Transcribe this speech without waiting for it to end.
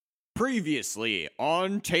Previously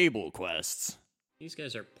on Table Quests. These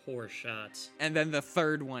guys are poor shots. And then the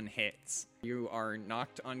third one hits. You are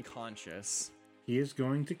knocked unconscious. He is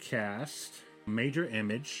going to cast Major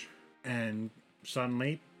Image, and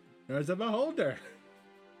suddenly there's a beholder.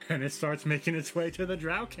 And it starts making its way to the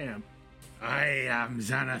Drow camp. I am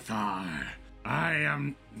Xanathar. I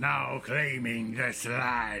am now claiming this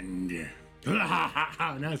land.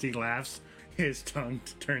 And as he laughs, his tongue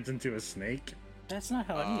turns into a snake. That's not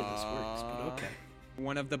how any of this works, but okay.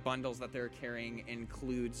 One of the bundles that they're carrying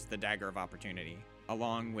includes the Dagger of Opportunity,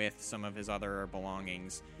 along with some of his other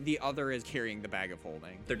belongings. The other is carrying the Bag of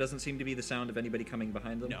Holding. There doesn't seem to be the sound of anybody coming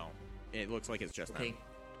behind them? No, it looks like it's just Okay.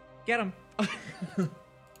 Get him! them.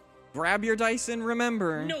 Grab your dice and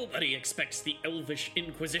remember. Nobody expects the Elvish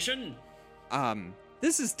Inquisition.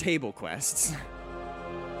 This is Table Quests.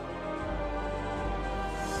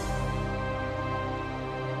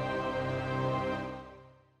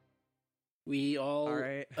 We all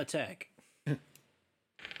right. attack.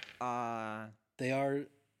 Uh, They are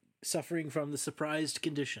suffering from the surprised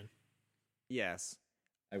condition. yes.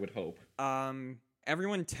 I would hope.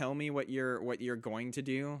 Everyone tell me what you're going to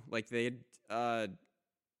do. Like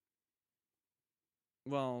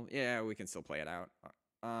well, yeah, we can still play it out.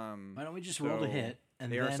 Why don't we just roll to so hit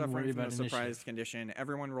and they then are suffering worry from about the initiative? surprised condition.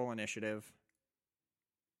 Everyone roll initiative.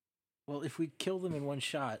 Well, if we kill them in one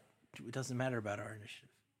shot, it doesn't matter about our initiative.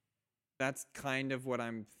 That's kind of what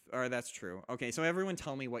or that's true. Okay, so everyone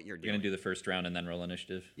tell me what you're You're doing. gonna do the first round and then roll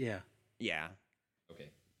initiative? Yeah. Yeah.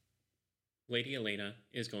 Okay. Lady Elena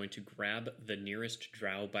is going to grab the nearest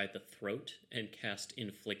drow by the throat and cast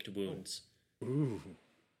Inflict Wounds. Ooh.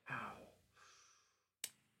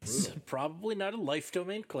 So probably not a life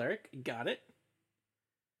domain cleric. Got it.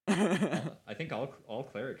 I think all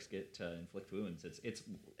clerics get inflict wounds.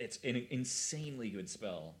 It's an insanely good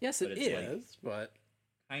spell. Yes, but it it's is, but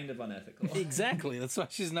kind of unethical. exactly. That's why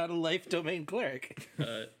she's not a life domain cleric.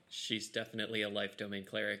 She's definitely a life domain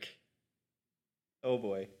cleric, Oh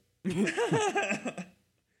boy. but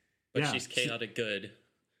Yeah, she's chaotic good.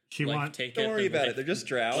 She Life wants, taketh Don't worry and about life- it. They're just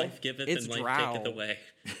drow. Life giveth It's and life drow. taketh away.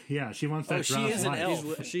 yeah, she wants that. Oh, she Drow's is an life.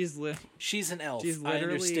 elf. She's She's an elf. She's I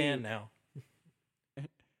literally- understand now.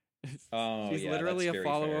 Oh, she's yeah, literally that's a very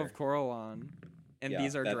follower fair. of Coralon, and Yeah,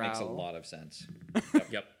 these are that drow. makes a lot of sense.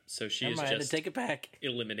 Yep. So she Never is mind, I just take it back.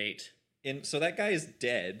 eliminate. So that guy is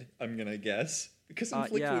dead, I'm gonna guess. Because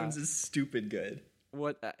inflict yeah. wounds is stupid good.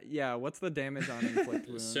 What? Yeah. What's the damage on inflict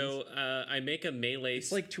wounds? So I make a melee.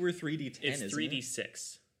 It's like 2 or 3d10, it's isn't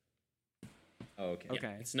 3d6. Oh, okay. Okay.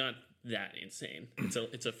 Yeah, it's not that insane.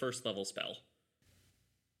 It's a first level spell.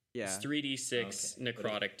 yeah. It's 3d6 Okay.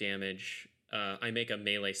 necrotic damage. I make a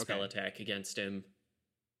melee spell Okay. attack against him.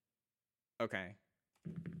 Okay.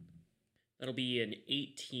 That'll be an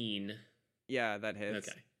 18. Yeah, that hits.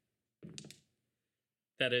 Okay.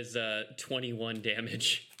 That is 21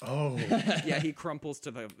 damage. Oh, Yeah, he crumples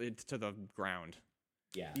to the ground.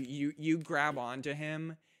 Yeah. You grab onto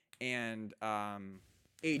him, and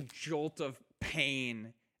a jolt of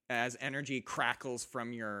pain as energy crackles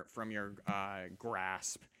from your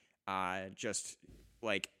grasp, just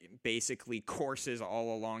like basically courses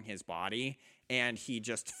all along his body, and he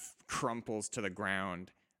just crumples to the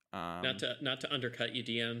ground. Not to undercut you,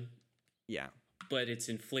 DM, Yeah. but it's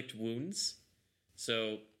inflict wounds.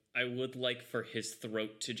 So I would like for his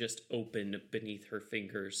throat to just open beneath her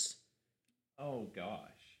fingers. Oh,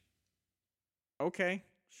 gosh. Okay.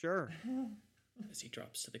 Sure. As he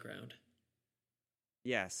drops to the ground.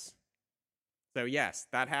 Yes. So yes,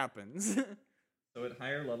 that happens. So at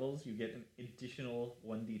higher levels, you get an additional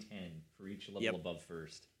 1d10 for each level Yep. above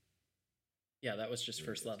first. Yeah, that was just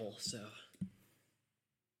first level, so...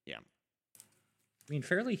 Yeah. I mean,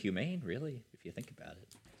 fairly humane, really, if you think about it.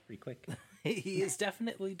 It's pretty quick. He is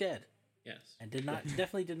definitely dead Yes. and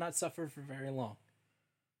definitely did not suffer for very long.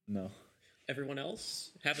 No. Everyone else,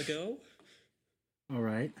 have a go? all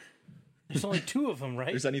right. There's only two of them, right?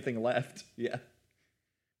 There's anything left. Yeah.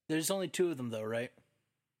 There's only two of them, though, right?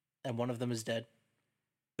 And one of them is dead.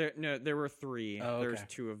 There were 3. Oh, There's okay.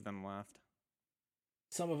 2 of them left.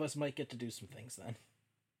 Some of us might get to do some things then.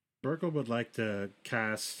 Burkle would like to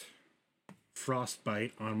cast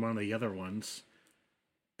Frostbite on one of the other ones.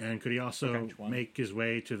 And could he also Okay, which one? make his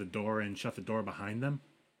way to the door and shut the door behind them?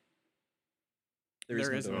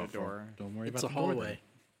 There is no door. Don't worry It's a about the door hallway,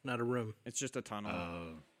 not a room. It's just a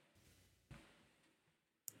tunnel.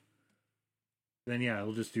 Then yeah,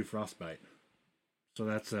 we'll just do Frostbite. So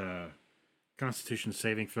that's a Constitution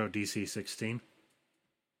saving throw DC 16.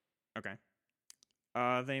 Okay.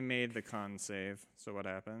 They made the con save. So what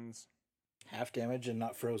happens? Half damage and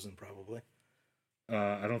not frozen, probably.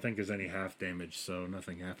 I don't think there's any half damage, so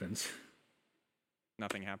nothing happens.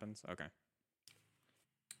 Nothing happens. Okay.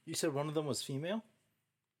 You said one of them was female?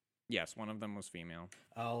 Yes, one of them was female.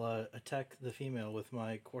 I'll attack the female with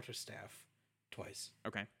my quarterstaff twice.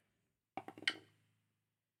 Okay.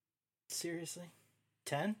 Seriously?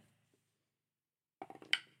 10?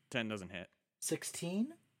 10 doesn't hit.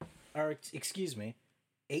 16? Or, excuse me,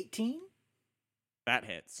 18? That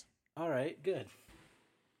hits. Alright, good.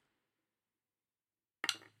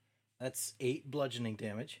 That's 8 bludgeoning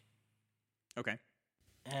damage. Okay.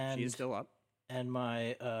 And She is still up. and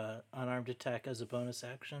my unarmed attack as a bonus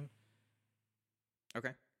action.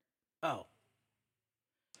 Okay. Oh.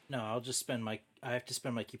 No, I'll just spend my... I have to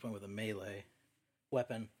spend my key point with a melee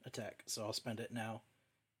weapon attack, so I'll spend it now.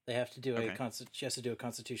 They have to do Okay. She has to do a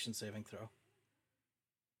Constitution saving throw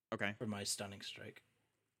Okay. for my stunning strike.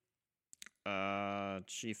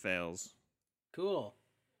 She fails. Cool.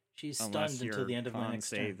 She's Unless stunned your until the end of my con next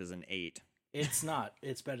save turn. is an 8. It's not.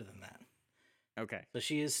 It's better than that. Okay. So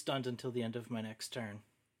she is stunned until the end of my next turn.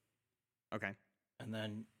 Okay. And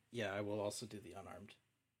then, yeah, I will also do the unarmed.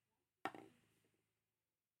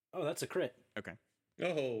 Oh, that's a crit. Okay.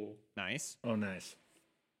 Oh. Nice. Oh, nice.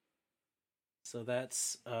 So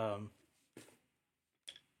that's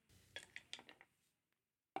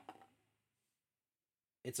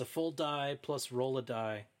it's a full die plus roll a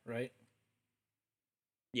die, right?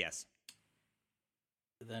 Yes.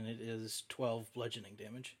 Then it is 12 bludgeoning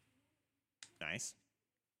damage. Nice.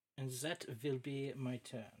 And that will be my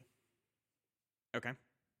turn. Okay.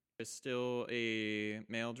 There's still a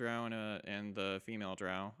male drow and the female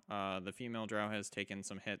drow. The female drow has taken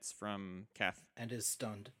some hits from Keth. And is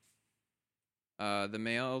stunned. The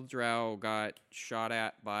male drow got shot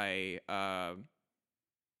at by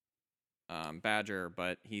Badger,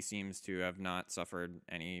 but he seems to have not suffered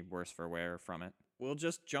any worse for wear from it. We'll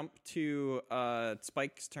just jump to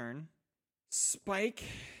Spike's turn. Spike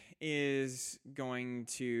is going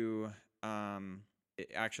to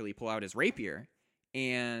actually pull out his rapier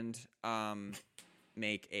and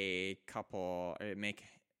make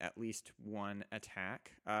at least one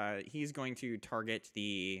attack. He's going to target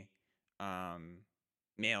the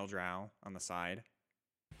male drow on the side,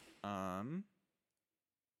 and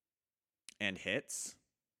hits,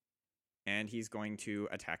 and he's going to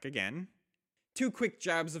attack again. 2 quick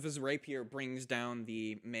jabs of his rapier brings down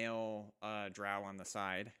the male drow on the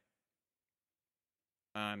side.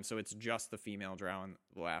 So it's just the female drow on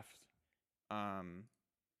the left.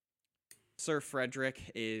 Sir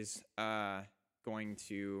Frederick is going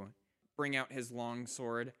to bring out his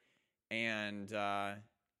longsword and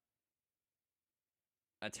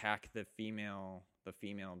attack the female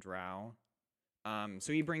drow.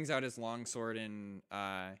 So he brings out his longsword and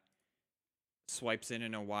swipes it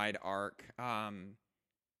in a wide arc.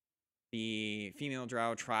 The female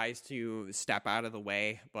drow tries to step out of the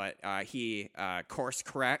way, but he course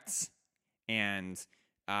corrects and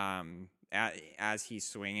as he's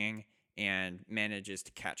swinging and manages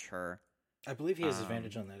to catch her. I believe he has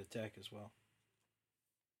advantage on that attack as well.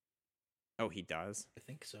 Oh, he does? I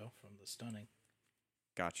think so, from the stunning.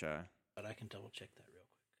 Gotcha. But I can double check that real quick.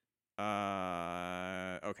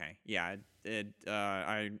 Okay. Yeah,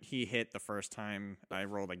 he hit the first time. I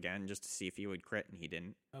rolled again just to see if he would crit, and he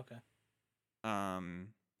didn't. Okay.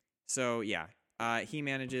 So yeah, he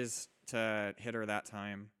manages to hit her that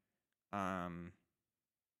time.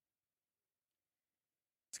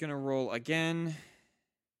 It's gonna roll again.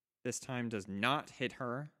 This time does not hit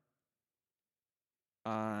her.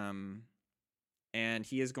 And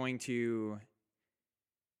he is going to,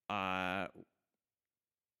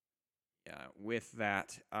 with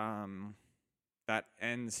that, that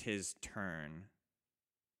ends his turn.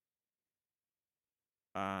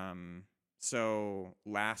 So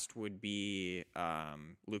last would be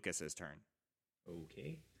Lucas's turn.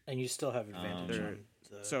 Okay. And you still have advantage on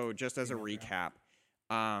the... So just as a female recap,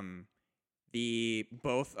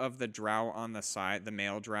 both of the drow on the side, the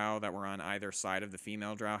male drow that were on either side of the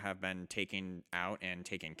female drow, have been taken out and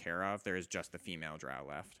taken care of. There is just the female drow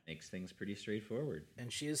left. Makes things pretty straightforward.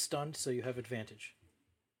 And she is stunned, so you have advantage.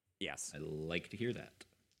 Yes. I like to hear that.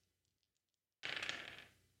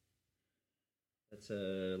 That's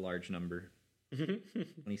a large number.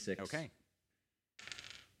 26. Okay.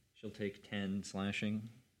 She'll take 10 slashing.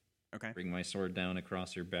 Okay. Bring my sword down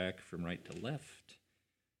across her back from right to left.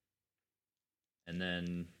 And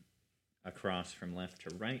then across from left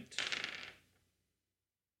to right.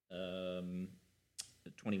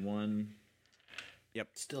 21. Yep.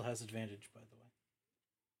 Still has advantage, by the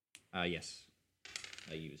way. Yes.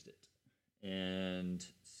 I used it. And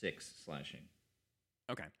 6 slashing.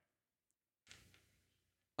 Okay.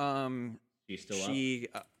 She's still up. She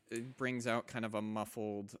brings out kind of a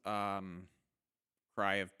muffled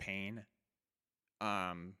cry of pain.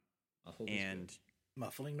 Muffled is And good.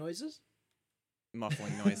 Muffling noises?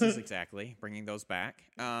 muffling noises, exactly. Bringing those back.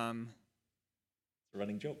 It's a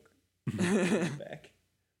running joke. Back.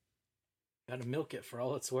 Gotta milk it for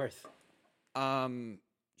all it's worth.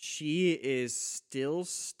 She is still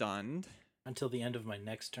stunned. Until the end of my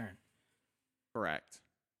next turn. Correct.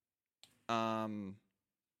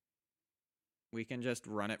 We can just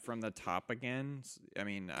run it from the top again. I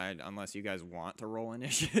mean, unless you guys want to roll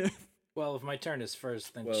initiative. Well, if my turn is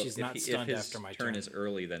first, then Well, she's not stunned if his after my turn turn. is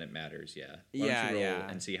early, then it matters. Yeah. Why don't you roll Yeah.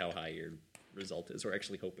 and see how high your result is. We're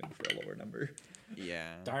actually hoping for a lower number.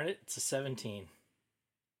 Yeah. Darn it, it's a 17.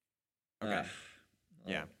 Okay. Ah,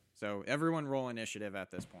 Yeah. So everyone roll initiative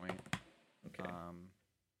at this point. Okay.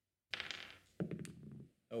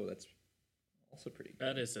 Oh, that's also pretty good.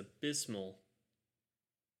 That is abysmal.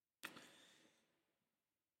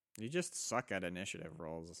 You just suck at initiative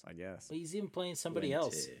rolls, I guess. Well, he's even playing somebody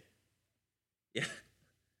else. 20. Yeah.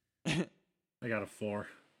 I got a 4.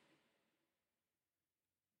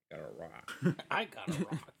 Got a rock. I got a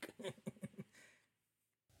rock.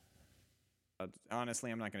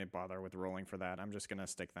 Honestly, I'm not going to bother with rolling for that. I'm just going to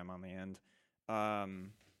stick them on the end.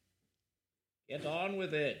 Get on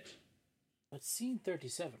with it. But scene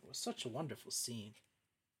 37 was such a wonderful scene.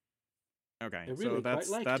 Okay, I really so quite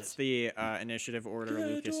liked that's it. the initiative order.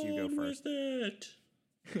 Lucas, you go first.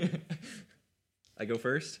 I go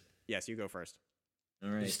first? Yes, you go first. All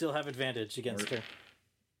right. You still have advantage against her.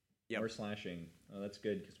 Yep. More slashing. Oh, that's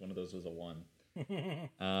good because one of those was a 1.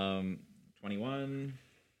 21.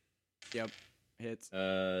 Yep, hits.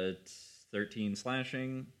 13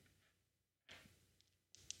 slashing.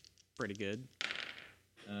 Pretty good.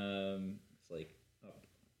 It's like up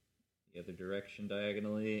the other direction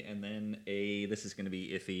diagonally, and then this is going to be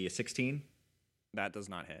iffy, a 16. That does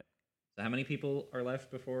not hit. So how many people are left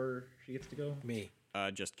before she gets to go? Me.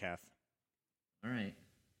 Just Kath. All right.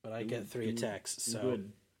 But I get 3 attacks, Do so...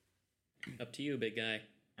 good. Up to you, big guy.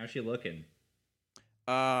 How's she looking?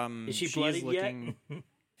 Is she she's bloodied looking... yet?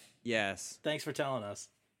 Yes. Thanks for telling us.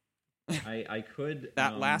 I could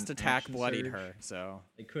That last attack action bloodied surge. her, so...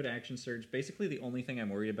 I could action surge. Basically, the only thing I'm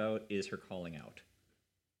worried about is her calling out.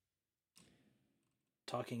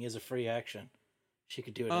 Talking is a free action. She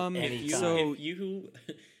could do it Um, at any you- time. so-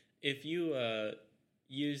 If you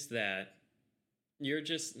use that, you're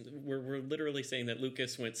just we're literally saying that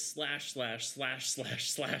Lucas went slash slash slash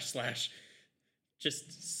slash slash slash,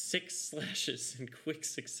 just 6 slashes in quick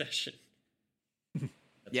succession. That's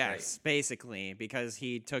Yes, basically, because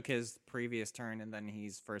he took his previous turn and then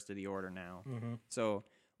he's first of the order now. Mhm. So,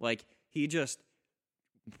 like, he just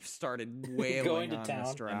started Going wailing to on town.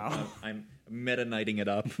 this drow. right. I'm meta knighting it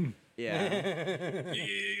up. Yeah.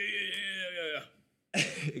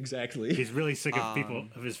 Exactly. He's really sick of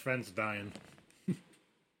of his friends dying.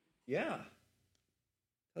 Yeah.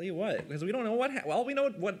 Tell you what, because we don't know what. All we know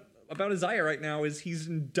what about Isaiah right now is he's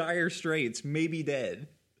in dire straits, maybe dead.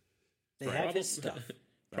 They have his stuff.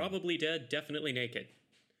 Probably dead, definitely naked.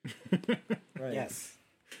 Right. Yes.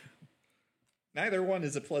 Neither one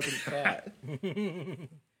is a pleasant thought.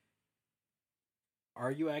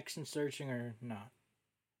 Are you action searching or not?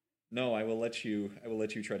 No, I will let you. I will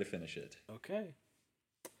let you try to finish it. Okay.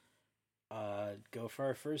 Go for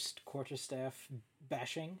our first quarterstaff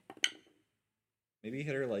bashing. Maybe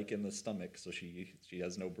hit her like in the stomach so she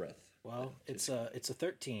has no breath. Well, it's a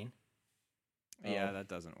 13. Yeah, that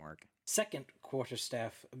doesn't work. Second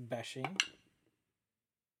quarterstaff bashing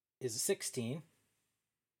is a 16.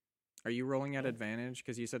 Are you rolling at advantage?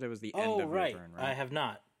 Because you said it was the end of Right. your turn, right? I have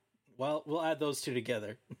not. Well, we'll add those two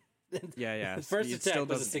together. Yeah. The first It still attack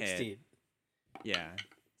was a doesn't hit. 16. Yeah.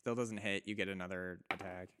 Still doesn't hit. You get another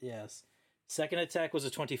attack. Yes. Second attack was a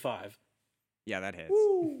 25. Yeah, that hits.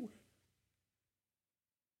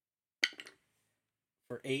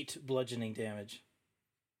 For 8 bludgeoning damage.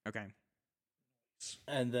 Okay.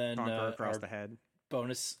 And then Conquer across our the head.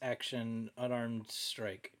 bonus action unarmed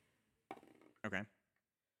strike. Okay.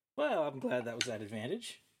 Well, I'm glad that was at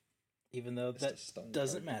advantage. Even though Just a that stone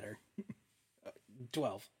doesn't target. matter.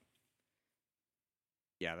 12.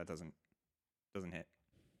 Yeah, that doesn't hit.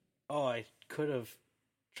 Oh, I could have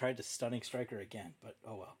tried to stunning strike her again, but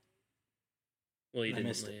oh well. Well, you I didn't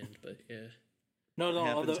missed it. land, but yeah. No, on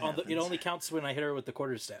Happens, it happens. only counts when I hit her with the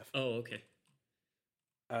quarterstaff. Oh, okay.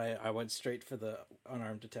 I went straight for the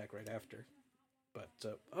unarmed attack right after. But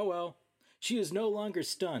oh well. She is no longer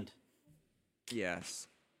stunned. Yes.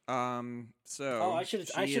 So. Oh, I should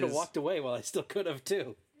have she is- walked away while I still could have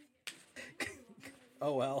too.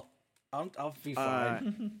 Oh well. I'll be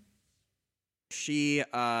fine. She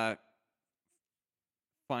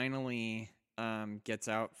finally gets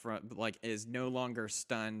out from, like, is no longer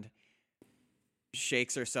stunned,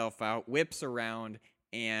 shakes herself out, whips around,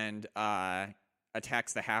 and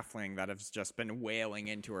attacks the halfling that has just been wailing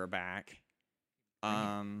into her back.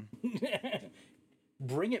 Bring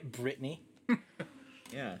it, Brittany.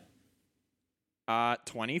 Yeah.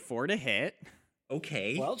 24 to hit.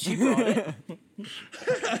 Okay. Well, she brought it.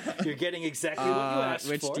 You're getting exactly what you asked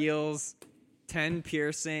which for. deals 10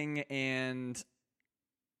 piercing and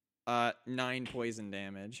 9 poison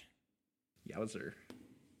damage. Yowzer.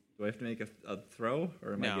 Do I have to make a throw,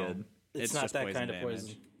 or am I No. good? It's not just that poison kind of damage.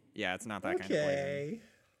 poison. Yeah, it's not that kind of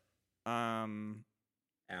poison.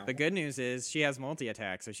 Ow. The good news is she has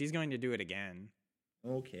multi-attack, so she's going to do it again.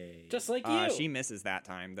 Okay. Just like you. She misses that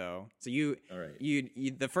time though. So you, All right.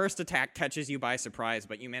 you, the first attack catches you by surprise,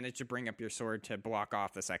 but you manage to bring up your sword to block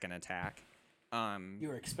off the second attack. You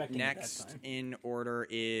were expecting Next it that time. in order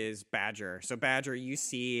is Badger. So Badger, you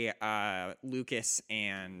see Lucas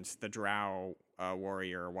and the Drow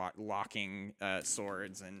warrior locking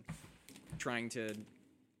swords and trying to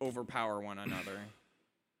overpower one another.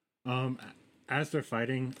 As they're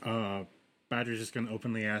fighting, Badger's just gonna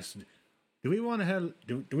openly ask, "Do we want to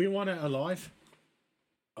do we want it alive?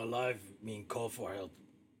 Alive mean cold wild.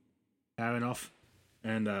 Have enough?"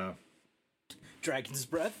 And Dragon's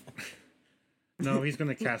breath. no, he's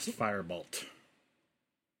gonna cast Firebolt,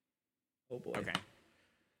 Oh boy. Okay.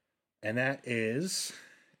 and that is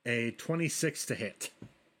a 26 to hit.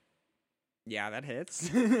 Yeah, that hits.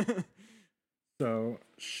 So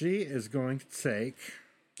she is going to take.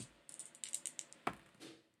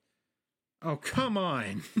 Oh, come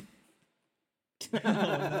on.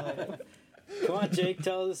 Come on, Jake,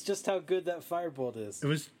 tell us just how good that firebolt is. It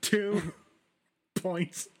was 2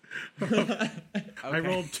 points. I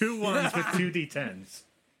rolled 2 ones with 2 d10s.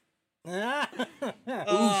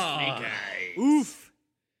 Oof.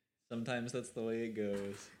 Sometimes that's the way it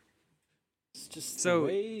goes. It's just So the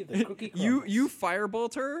way the cookie you crumbles.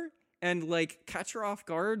 firebolt her and like catch her off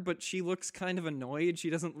guard, but she looks kind of annoyed. She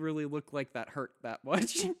doesn't really look like that hurt that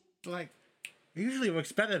much. Like, it usually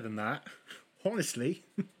works better than that. Honestly.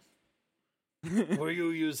 Were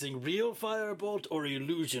you using real firebolt or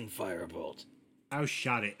illusion firebolt? I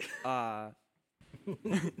shot it.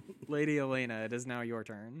 Lady Elena, it is now your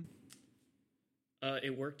turn.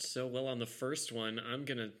 It worked so well on the first one. I'm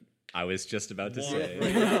gonna I was just about to Walk say.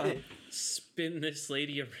 right spin this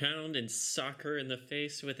lady around and sock her in the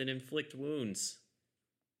face with an inflict wounds.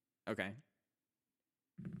 Okay.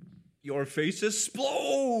 Your face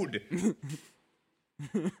explode!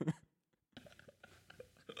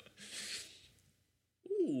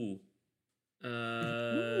 Ooh.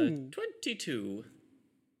 22.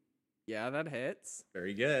 Yeah, that hits.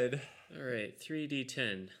 Very good. All right,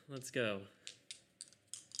 3d10. Let's go.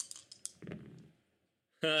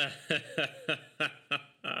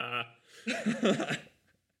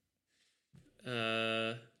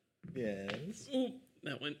 Yes. Ooh,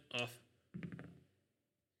 that went off.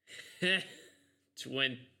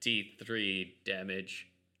 23 damage.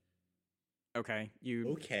 Okay, you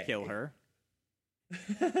Okay. kill her.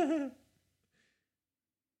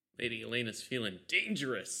 Lady Elena's feeling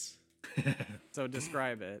dangerous. So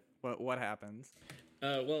describe it. What happens?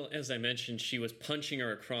 Well, as I mentioned, she was punching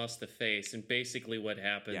her across the face, and basically what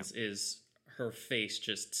happens is her face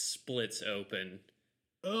just splits open.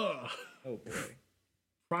 Ugh. Oh boy.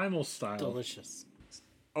 Primal style. Delicious.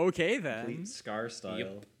 Okay then. Complete Scar style.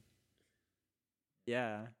 Yep.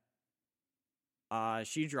 Yeah.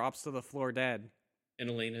 She drops to the floor dead. And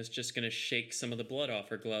Elena's just gonna shake some of the blood off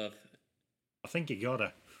her glove. I think you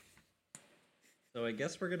gotta. So I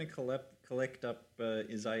guess we're gonna collect up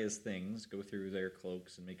Isaiah's things, go through their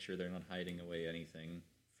cloaks, and make sure they're not hiding away anything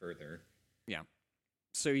further. Yeah.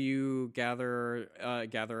 So you gather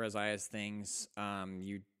Isaiah's things.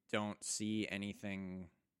 You don't see anything.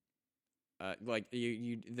 Like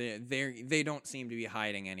they don't seem to be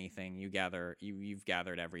hiding anything. You've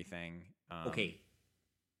gathered everything. Okay.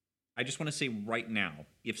 I just want to say right now,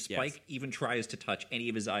 if Spike even tries to touch any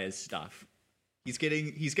of Isaiah's stuff, he's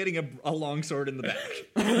getting a long sword in the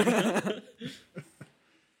back.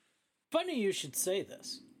 Funny you should say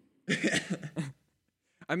this.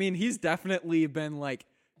 I mean, he's definitely been like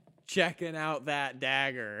checking out that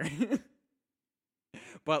dagger,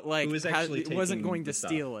 but like Who is actually wasn't taking going the to stuff?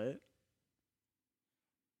 steal it.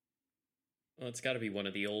 Well, it's got to be one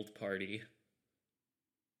of the old party.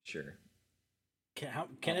 Sure.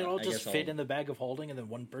 Can it all I just guess fit I'll- in the bag of holding and then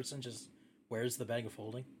one person just wears the bag of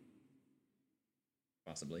holding?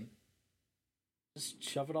 Possibly. Just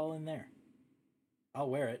shove it all in there. I'll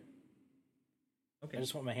wear it. Okay. I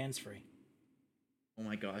just want my hands free. Oh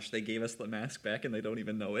my gosh, they gave us the mask back and they don't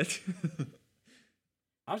even know it.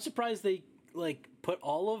 I'm surprised they like put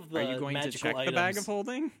all of the Are you going to magical check items. the bag of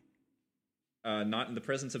holding? Not in the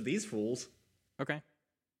presence of these fools. Okay.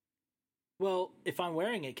 Well, if I'm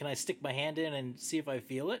wearing it, can I stick my hand in and see if I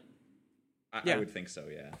feel it? I would think so,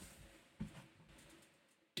 yeah.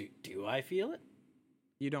 Do I feel it?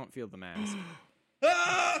 You don't feel the mask.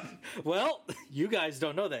 Ah! Well, you guys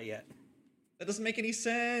don't know that yet. That doesn't make any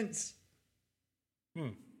sense. Hmm.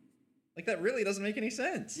 Like, that really doesn't make any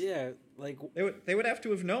sense. Yeah, like They would have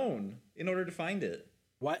to have known in order to find it.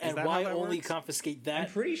 why? And that how why that only works? confiscate I'm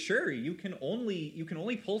that? pretty sure you can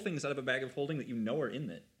only pull things out of a bag of holding that you know are in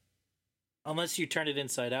it. Unless you turn it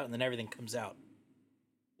inside out and then everything comes out.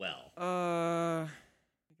 Well, I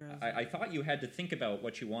I thought you had to think about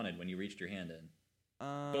what you wanted when you reached your hand in.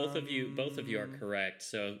 Both of you are correct.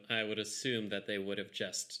 So I would assume that they would have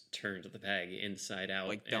just turned the bag inside out,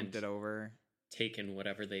 like dumped and it over. taken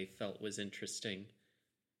whatever they felt was interesting.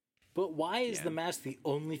 But why is Yeah. the mask the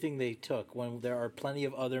only thing they took when there are plenty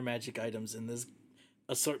of other magic items in this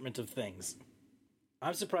assortment of things?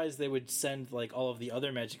 I'm surprised they would send like all of the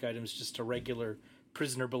other magic items just to regular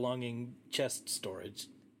prisoner belonging chest storage.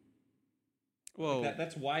 Well,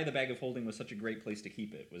 That's why the bag of holding was such a great place to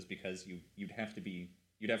keep it, was because you'd have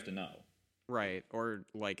to know. right, or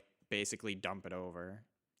like basically dump it over.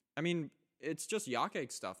 I mean, it's just Yakek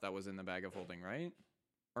stuff that was in the bag of holding, right?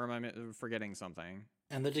 Or am I forgetting something?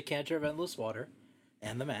 And the decanter of endless water.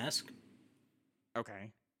 And the mask.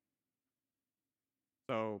 Okay.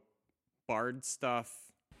 So, Bard stuff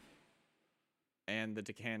and the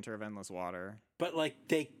decanter of endless water. But like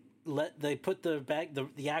they put the bag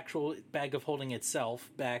the actual bag of holding itself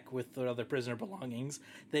back with the other prisoner belongings.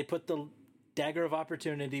 They put the dagger of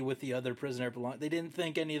opportunity with the other prisoner They didn't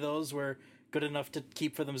think any of those were good enough to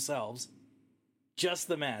keep for themselves. Just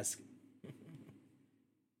the mask.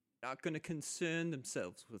 Not going to concern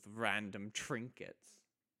themselves with random trinkets.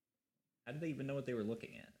 How did they even know what they were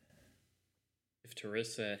looking at? If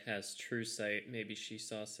Teresa has true sight, maybe she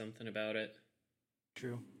saw something about it.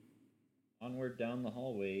 True. Onward down the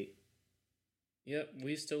hallway. Yep,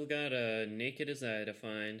 we still got a naked as eye to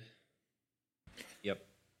find. Yep.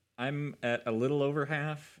 I'm at a little over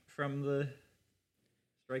half from the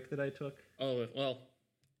strike that I took. Oh, well,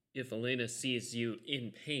 if Elena sees you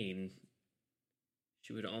in pain,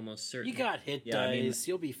 she would almost certainly. You got hit Yeah, I mean- dice.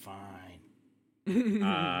 You'll be fine.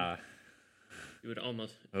 Ah. She would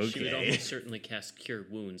almost. She would Okay. almost certainly cast Cure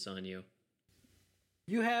Wounds on you.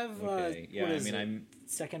 You have Okay. Yeah, what I is mean, it?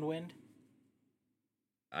 Second wind.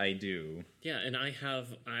 I do. Yeah, and I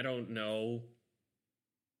have, I don't know,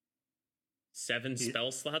 7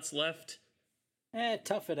 spell slots left.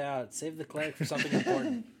 Tough it out. Save the cleric for something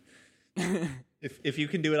important. If you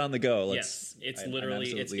can do it on the go, Yes, it's I'm literally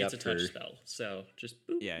it's absolutely a up touch for- spell. So just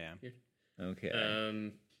boop. Yeah. Here.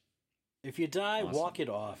 Okay. If you die, Awesome. walk it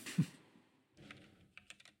off.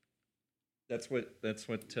 That's what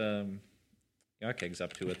Yakeg's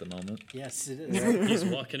up to at the moment. Yes, it is. He's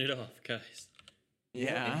walking it off, guys.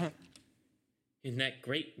 Yeah. In that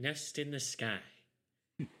great nest in the sky.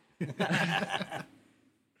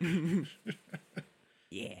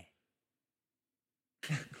 Yeah.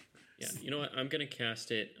 Yeah, you know what? I'm gonna cast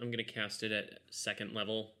it. I'm gonna cast it at second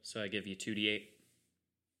level, so I give you 2d8.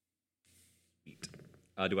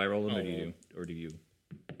 Do I roll them, Oh. or do you?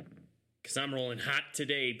 Cause I'm rolling hot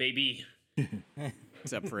today, baby.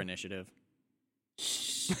 Except for initiative.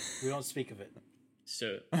 We don't speak of it.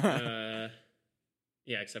 So,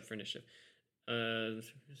 yeah, except for initiative.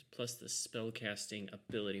 Plus the spellcasting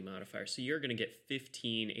ability modifier. So you're gonna get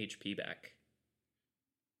 15 HP back.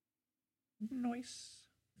 Nice.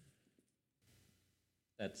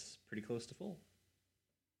 That's pretty close to full.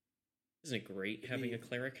 Isn't it great having a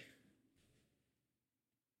cleric?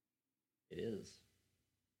 It is.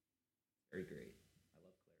 Very great. I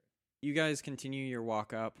love cleric. You guys continue your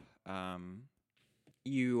walk up.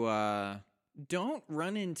 You don't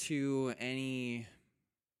run into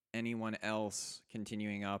anyone else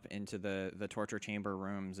continuing up into the torture chamber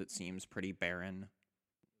rooms. It seems pretty barren.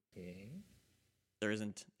 Okay. There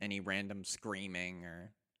isn't any random screaming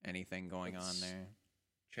or anything going on Let's- there.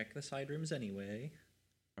 Check the side rooms anyway.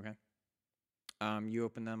 Okay. You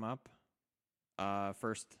open them up.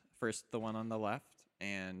 First the one on the left,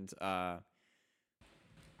 and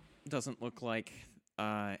doesn't look like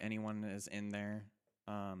anyone is in there.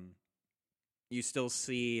 You still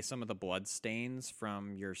see some of the blood stains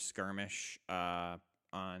from your skirmish on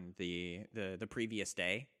the previous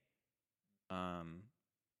day.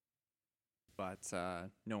 But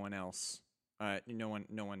no one else. No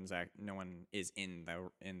one is in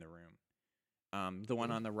the room. The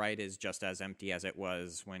one on the right is just as empty as it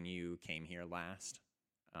was when you came here last.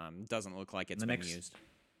 Doesn't look like it's been used.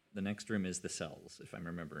 The next room is the cells, if I'm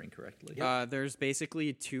remembering correctly. There's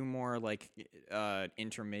basically 2 more like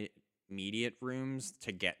intermediate rooms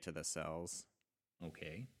to get to the cells.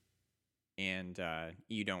 Okay. And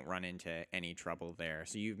you don't run into any trouble there.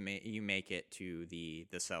 So you make it to the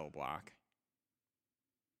cell block.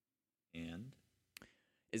 And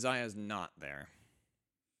Isaiah's not there.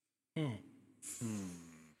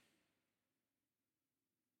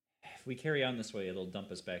 if we carry on this way, it'll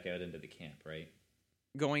dump us back out into the camp, right?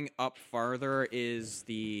 Going up farther is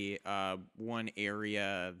the one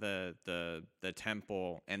area, the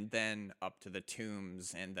temple, and then up to the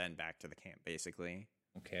tombs, and then back to the camp, basically.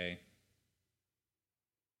 Okay.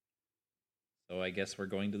 So I guess we're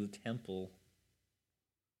going to the temple.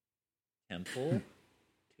 Temple,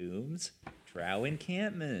 tombs, drow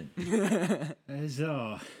encampment.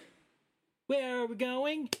 So, Where are we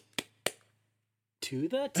going? To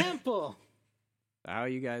the temple. How are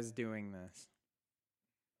you guys doing this?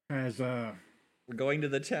 We're going to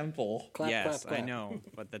the temple. Clap, yes, clap, clap. I know,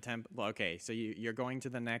 but the temple. Okay, so you're going to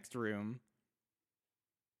the next room.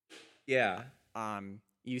 Yeah.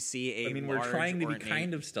 You see a. I mean, we're large, trying to be ornate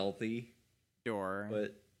kind of stealthy, door.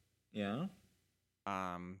 but yeah.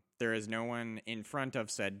 There is no one in front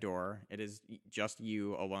of said door. It is just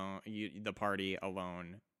you alone, the party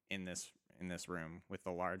alone in this room with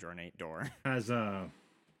the large ornate door. has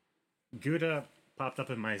Gouda popped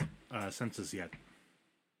up in my senses yet?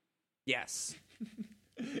 Yes.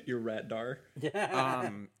 Your rat dar.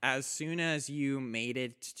 As soon as you made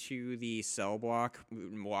it to the cell block,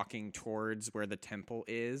 walking towards where the temple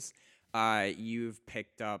is, you've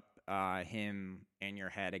picked up him in your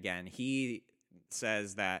head again. He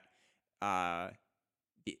says that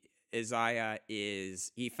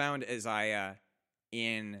he found Isaiah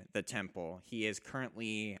in the temple. He is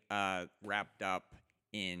currently wrapped up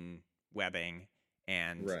in webbing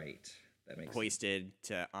and Right. That makes sense. hoisted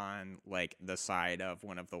on like the side of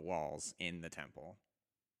one of the walls in the temple.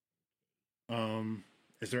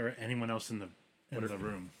 Is there anyone else in the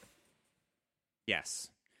room? Yes.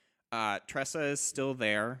 Tressa is still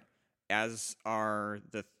there, as are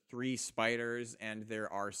the 3 spiders, and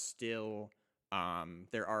there are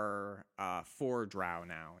 4 drow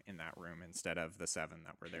now in that room instead of the 7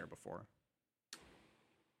 that were there before.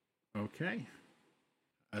 Okay.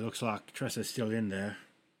 It looks like Tressa's still in there.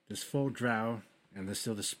 There's 4 drow, and there's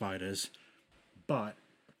still the spiders. But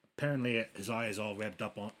apparently his eye is all webbed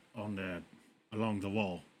up along the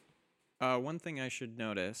wall. One thing I should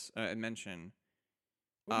mention.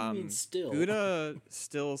 What do you mean still? Gouda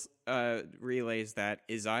still relays that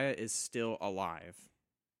Isaiah is still alive.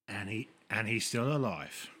 And he's still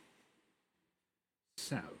alive.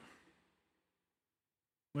 So,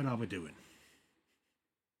 what are we doing?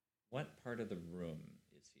 What part of the room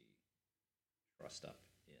is he trussed up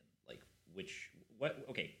in? Like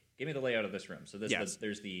okay, give me the layout of this room. So there's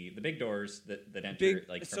the big doors that enter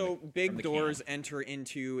big doors enter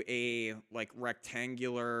into a like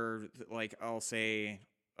rectangular, like I'll say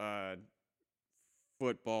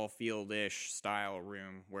football field-ish style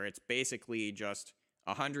room where it's basically just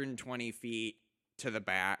 120 feet to the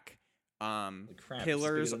back. Crap,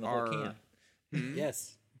 Pillars it's bigger than the whole are camp.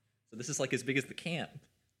 Yes. So this is like as big as the camp.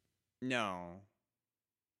 No.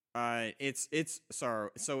 It's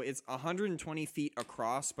 120 feet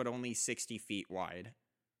across, but only 60 feet wide.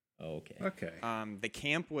 Oh, okay. Okay. The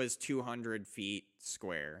camp was 200 feet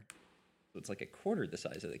square. So it's like a quarter the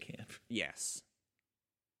size of the camp. Yes.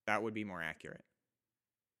 That would be more accurate.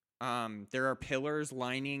 There are pillars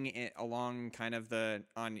lining it along kind of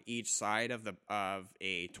on each side of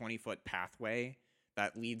a 20-foot pathway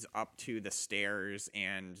that leads up to the stairs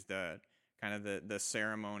and the kind of the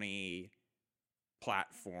ceremony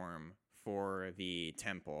platform for the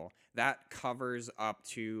temple. That covers up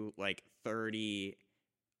to like 30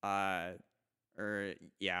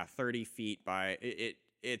 feet by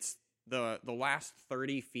it's the last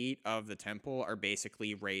 30 feet of the temple are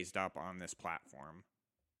basically raised up on this platform.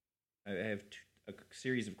 I have a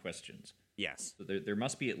series of questions. Yes. So there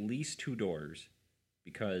must be at least 2 doors,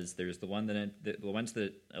 because there's the ones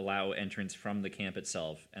that allow entrance from the camp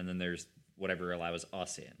itself, and then there's whatever allows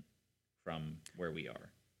us in from where we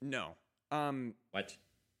are. No. What?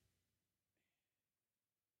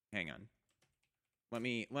 Hang on. Let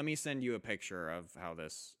me send you a picture of how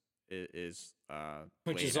this is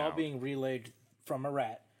Which laid is all out. being relayed from a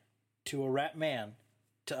rat to a rat man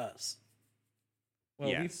to us. Well,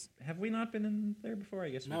 Yes. have we not been in there before? I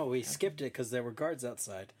guess No, we skipped it because there were guards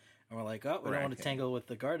outside. And we're like, oh, we don't want to Correct. tangle with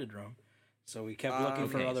the guarded room. So we kept looking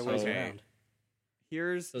for okay, other so- ways okay. around.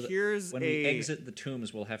 Here's when we exit the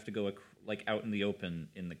tombs, we'll have to go like out in the open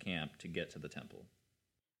in the camp to get to the temple.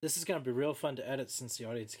 This is gonna be real fun to edit since the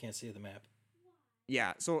audience can't see the map.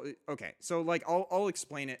 Yeah. So okay. So like I'll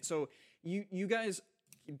explain it. So you guys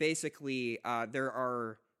basically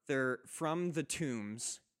there from the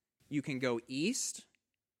tombs you can go east,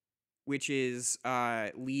 which is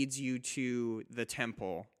leads you to the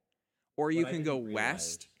temple, or you can go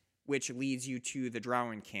west, which leads you to the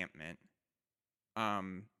Drow encampment.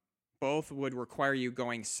 Both would require you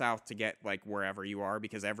going south to get like wherever you are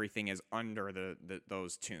because everything is under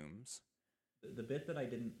those tombs. The bit that I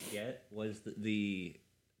didn't get was that the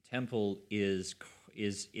temple is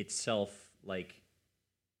itself like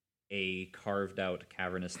a carved out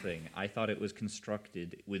cavernous thing. I thought it was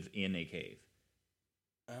constructed within a cave.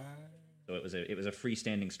 So it was a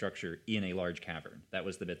freestanding structure in a large cavern. That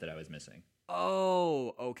was the bit that I was missing.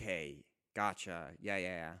 Oh, okay. Gotcha.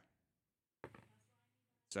 Yeah.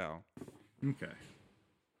 So. Okay.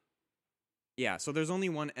 Yeah, so there's only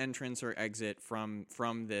one entrance or exit from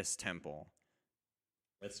this temple.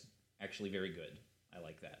 That's actually very good. I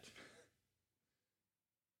like that.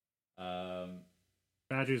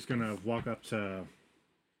 Badger's gonna walk up to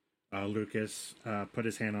Lucas, put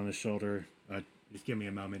his hand on his shoulder. Just give me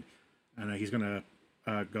a moment, and he's gonna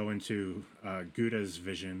go into Gouda's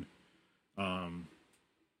vision. Can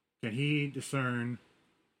he discern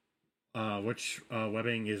which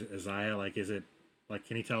webbing is Isaiah? Like, is it like?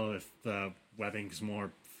 Can he tell if the webbing's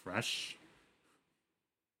more fresh?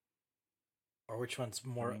 Or which one's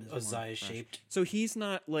more Isaiah shaped? So he's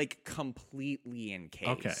not like completely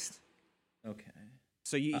encased. Okay.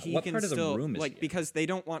 So he what can part of the still room is like he in? because they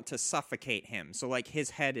don't want to suffocate him. So like his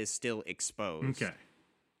head is still exposed. Okay.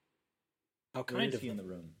 How Where kind is of he in the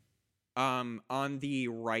room? On the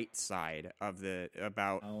right side of the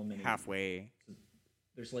about How many? halfway.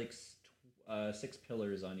 There's like 6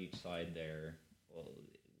 pillars on each side there. Well,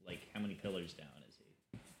 like how many pillars down is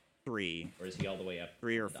he? 3. Or is he all the way up?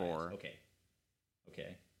 3 or the dais? 4. Okay.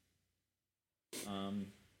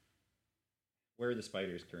 Where are the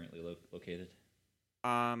spiders currently located?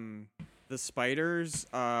 The spiders,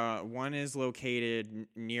 one is located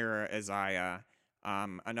near Isaiah.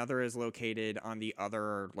 Another is located on the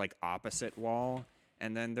other, like, opposite wall.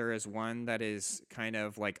 And then there is one that is kind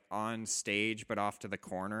of, like, on stage but off to the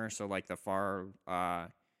corner. So, like, the far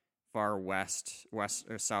west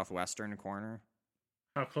or southwestern corner.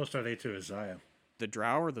 How close are they to Isaiah? The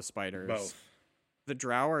drow or the spiders? Both. The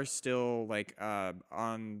drow are still, like,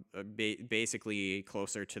 on basically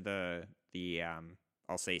closer to the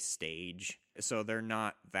I'll say stage. So they're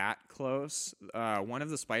not that close. One of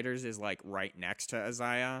the spiders is like right next to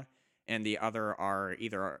Isaiah, and the other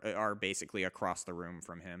are basically across the room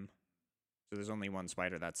from him. So there's only one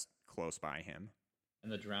spider that's close by him.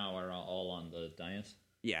 And the drow are all on the dais?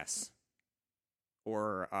 Yes.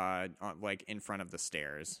 Or like in front of the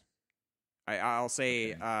stairs. I'll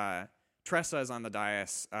say Okay. Tressa is on the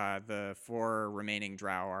dais. The 4 remaining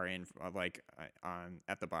drow are in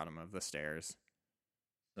at the bottom of the stairs.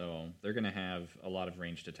 So they're going to have a lot of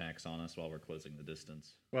ranged attacks on us while we're closing the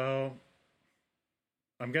distance. Well,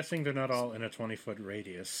 I'm guessing they're not all in a 20-foot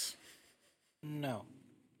radius. No.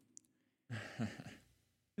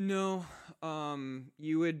 No.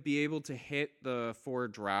 You would be able to hit the 4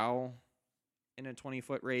 drow in a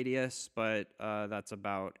 20-foot radius, but that's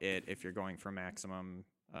about it if you're going for maximum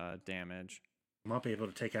damage. I might be able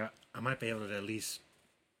to at least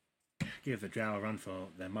give the drow a run for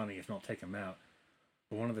their money, if not take them out.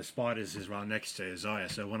 But one of the spiders is right next to Isaiah,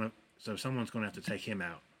 so someone's going to have to take him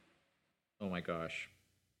out. Oh my gosh.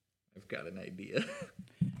 I've got an idea.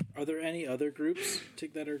 Are there any other groups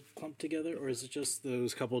that are clumped together, or is it just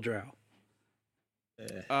those couple drow?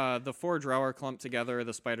 The 4 drow are clumped together,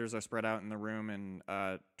 the spiders are spread out in the room, and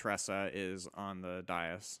Tressa is on the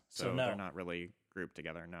dais. So no. They're not really grouped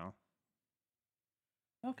together, no.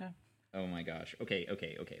 Okay. Oh my gosh. Okay.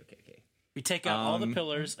 We take out all the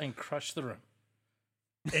pillars and crush the room.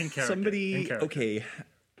 In character. Somebody. In character. Okay.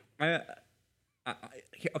 I've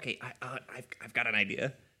got an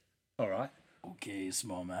idea. All right. Okay,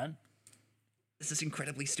 small man. This is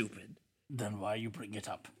incredibly stupid. Then why you bring it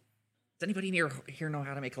up? Does anybody here know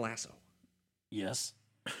how to make a lasso? Yes.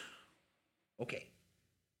 Okay.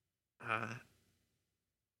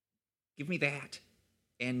 Give me that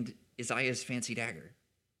and Isaiah's fancy dagger.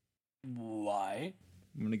 Why?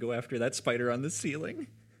 I'm gonna go after that spider on the ceiling.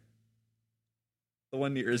 The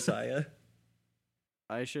one near Isaiah.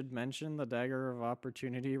 I should mention the Dagger of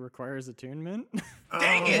Opportunity requires attunement.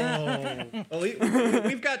 Dang it! Well,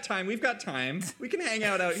 we've got time. We can hang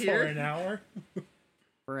out For here. an hour?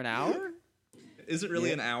 For an hour? Is it really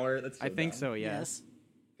Yeah. an hour? That's so I think dumb. so. Yeah. Yes.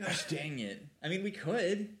 Gosh dang it. I mean, we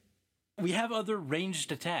could. We have other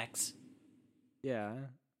ranged attacks. Yeah.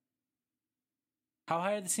 How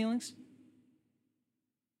high are the ceilings?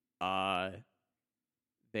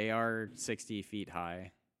 They are 60 feet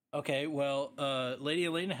high. Okay, well, Lady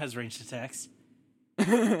Elena has ranged attacks. All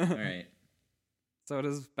right. So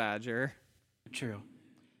does Badger. True.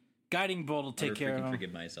 Guiding bolt will take care of him.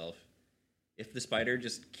 Forgive myself. If the spider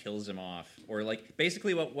just kills him off, or like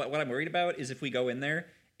basically what I'm worried about is if we go in there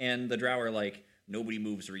and the drow are like nobody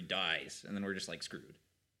moves or he dies, and then we're just like screwed.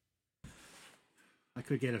 I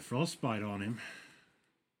could get a frostbite on him.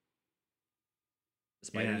 The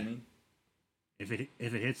spider, Yeah. you mean? If it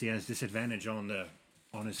hits, he has disadvantage on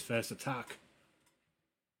his first attack.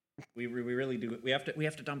 We really do. We have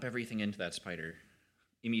to dump everything into that spider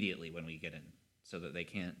immediately when we get in, so that they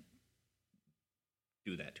can't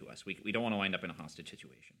do that to us. We don't want to wind up in a hostage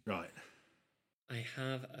situation. Right. I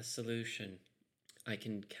have a solution. I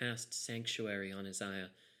can cast Sanctuary on Isaiah.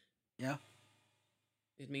 Yeah.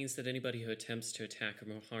 It means that anybody who attempts to attack or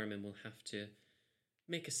harm him will have to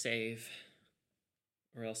make a save,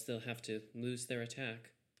 or else they'll have to lose their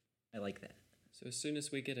attack. I like that. So as soon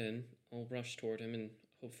as we get in, I'll rush toward him and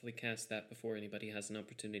hopefully cast that before anybody has an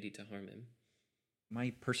opportunity to harm him.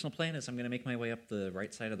 My personal plan is I'm going to make my way up the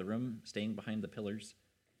right side of the room, staying behind the pillars,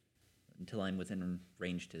 until I'm within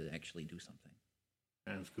range to actually do something.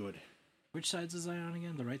 Sounds good. Which side's Isaiah on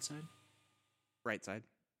again? The right side? Right side.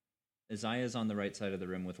 Isaiah's on the right side of the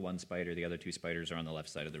room with one spider. The other two spiders are on the left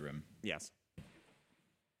side of the room. Yes.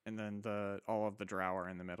 And then all of the drow are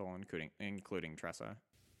in the middle, including Tressa.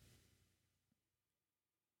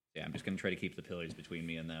 Yeah, I'm just going to try to keep the pillars between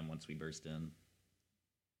me and them once we burst in.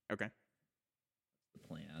 Okay. The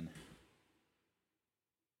plan.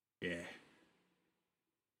 Yeah.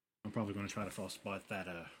 I'm probably going to try to frostbite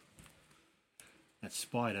that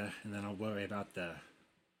spider, and then I'll worry about the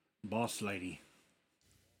boss lady.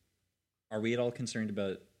 Are we at all concerned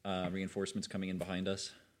about reinforcements coming in behind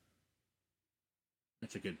us?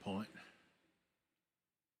 That's a good point.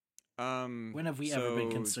 When have we ever been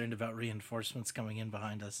concerned about reinforcements coming in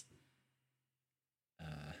behind us?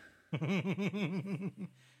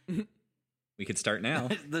 We could start now.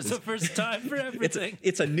 There's a first time for everything.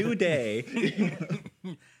 It's a new day.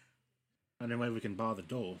 Anyway, we can bar the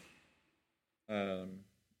door.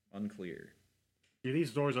 Unclear. Do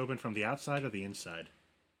these doors open from the outside or the inside?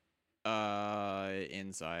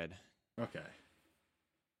 Inside. Okay.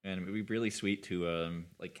 And it would be really sweet to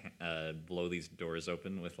blow these doors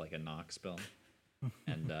open with like a knock spell,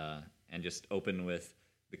 and just open with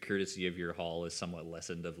the courtesy of your hall is somewhat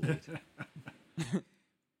lessened of late.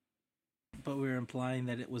 But we're implying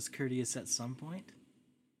that it was courteous at some point?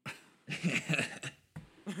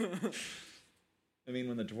 I mean,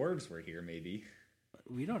 when the dwarves were here, maybe.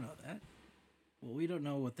 We don't know that. Well, we don't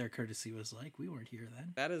know what their courtesy was like. We weren't here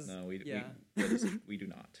then. That is No, we do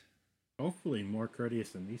not. Hopefully more courteous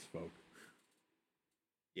than these folk.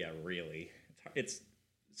 Yeah, really. It's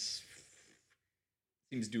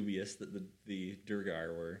seems dubious that the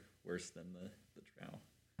Durgar were worse than the Drow.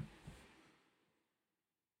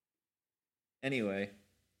 Anyway,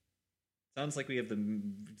 sounds like we have the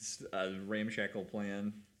ramshackle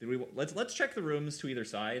plan. Let's check the rooms to either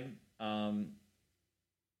side.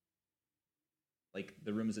 Like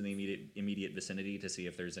the rooms in the immediate vicinity to see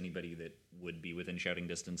if there's anybody that would be within shouting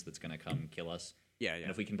distance that's going to come kill us. Yeah.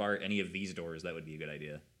 And if we can bar any of these doors, that would be a good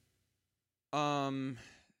idea.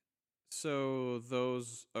 So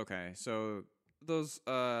those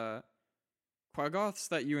Quaggoths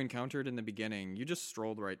that you encountered in the beginning, you just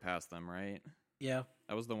strolled right past them, right? Yeah.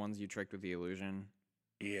 That was the ones you tricked with the illusion.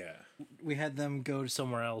 Yeah. We had them go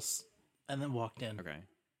somewhere else and then walked in. Okay.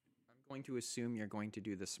 I'm going to assume you're going to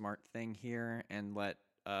do the smart thing here and let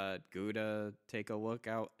Gouda take a look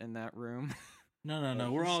out in that room. No.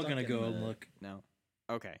 We're all going to go and look. No.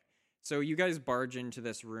 Okay. So you guys barge into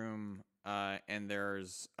this room, and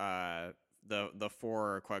there's the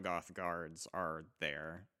 4 Quaggoth guards are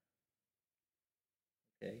there.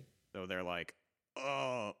 Okay. So they're like,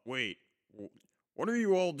 wait, what are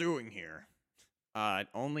you all doing here?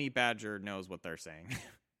 Only Badger knows what they're saying.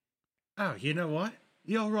 Oh, you know what?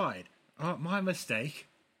 You're right. My mistake.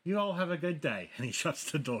 You all have a good day. And he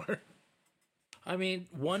shuts the door. I mean,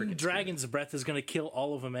 one dragon's breath is going to kill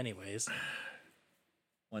all of them anyways.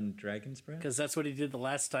 One dragon's breath? Because that's what he did the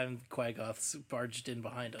last time Quaggoths barged in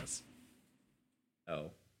behind us.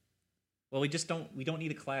 Oh. Well, we don't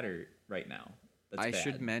need a clatter right now. That's I bad.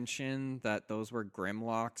 should mention that those were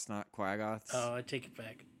Grimlocks, not Quaggoths. Oh, I take it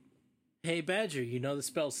back. Hey, Badger, you know the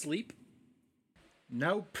spell sleep?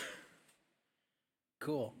 Nope.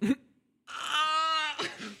 Cool.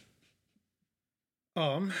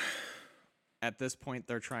 At this point,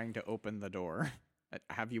 they're trying to open the door.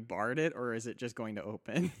 Have you barred it, or is it just going to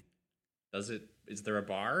open? Is there a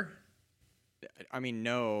bar? I mean,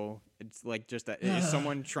 no. It's like just that. Is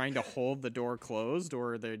someone trying to hold the door closed,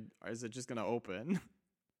 or is it just going to open?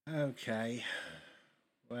 Okay.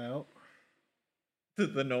 Well,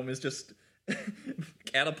 The gnome is just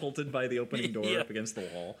catapulted by the opening door up against the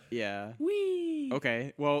wall. Yeah. Whee!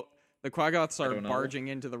 Okay. Well, the Quaggoths I are don't know. barging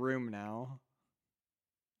into the room now.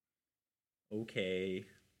 Okay.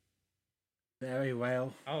 very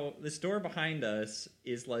well. Oh, this door behind us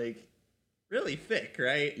is like really thick,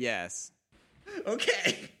 right? Yes.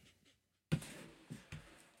 Okay.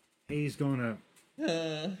 He's gonna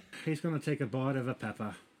take a bite of a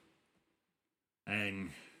pepper,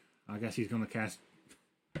 and I guess he's gonna cast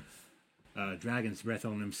Dragon's Breath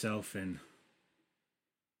on himself and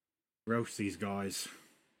roast these guys.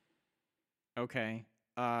 Okay.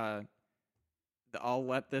 I'll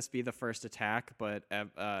let this be the first attack, but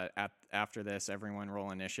after this, everyone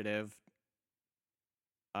roll initiative.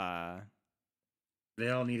 They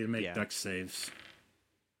all need to make Yeah. dex saves.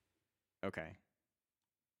 Okay.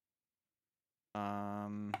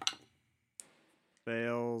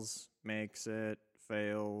 Fails, makes it,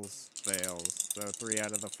 fails. So 3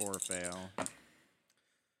 out of the 4 fail.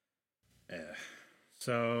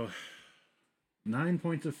 So 9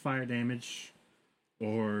 points of fire damage,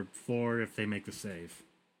 or 4 if they make the save.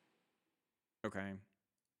 Okay.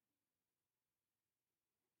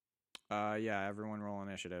 Yeah, everyone roll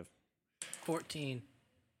initiative. 14.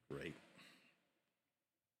 Great.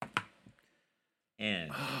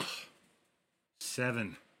 And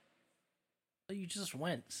 7. Oh, you just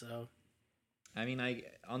went, so. I mean,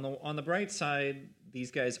 on the bright side,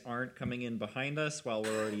 these guys aren't coming in behind us while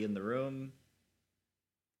we're already in the room.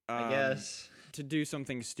 I guess. To do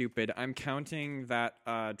something stupid, I'm counting that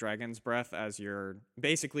Dragon's Breath as your.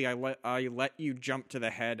 Basically, I let you jump to the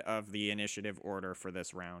head of the initiative order for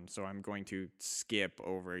this round, so I'm going to skip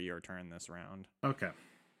over your turn this round Okay.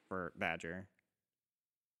 for Badger.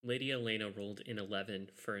 Lady Elena rolled an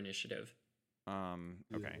 11 for initiative.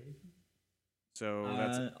 Okay. So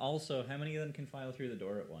that's Also, how many of them can file through the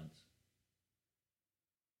door at once?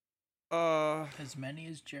 As many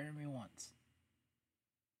as Jeremy wants.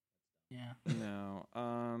 Yeah. no.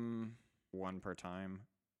 One per time.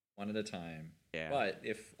 One at a time. Yeah. But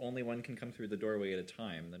if only one can come through the doorway at a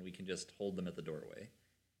time, then we can just hold them at the doorway.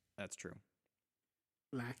 That's true.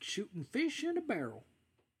 Like shooting fish in a barrel.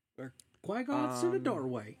 Or Quaggoths in a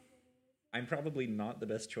doorway. I'm probably not the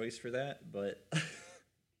best choice for that, but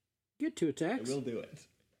Get 2 I attacks. will do it.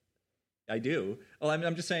 I do. Well,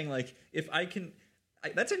 I'm just saying, like, if I can...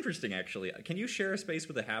 that's interesting, actually. Can you share a space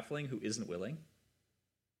with a halfling who isn't willing?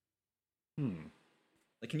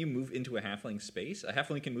 Like, can you move into a halfling space? A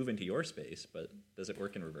halfling can move into your space, but does it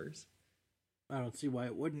work in reverse? I don't see why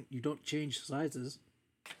it wouldn't. You don't change sizes.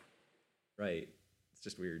 Right. It's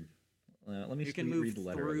just weird. Let me You can read move the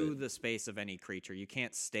letter through of it. the space of any creature. You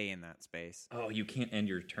can't stay in that space. Oh, you can't end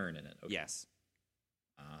your turn in it. Okay. Yes.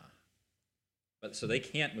 But so they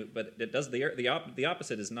can't move. But it does. The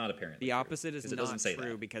opposite is not apparently. The opposite is 'cause it doesn't not say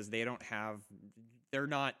true that. because they don't have. They're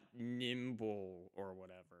not nimble or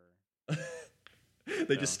whatever.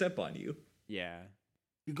 They just step on you. Yeah.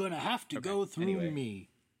 You're gonna have to Okay, go through anyway. me.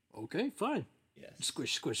 Okay, fine. Yes.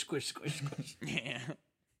 Squish, squish, squish, squish, squish. Yeah.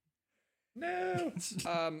 No.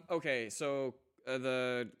 Okay. So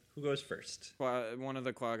the Who goes first? one of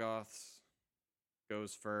the Quaggoths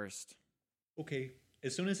goes first. Okay.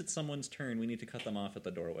 As soon as it's someone's turn, we need to cut them off at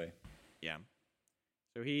the doorway. Yeah.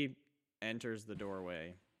 So he enters the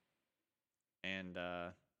doorway and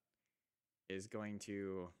is going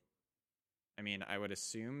to. I mean, I would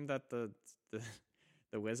assume that the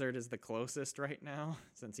wizard is the closest right now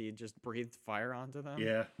since he just breathed fire onto them.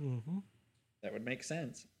 Yeah. Mm-hmm. That would make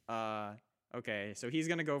sense. Okay, so he's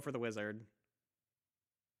gonna go for the wizard.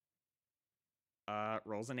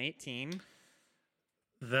 Rolls an 18.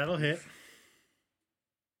 That'll hit.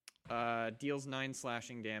 Deals 9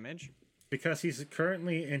 slashing damage. Because he's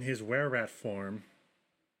currently in his were-rat form,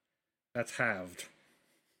 that's halved.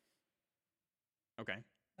 Okay,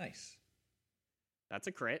 Nice. that's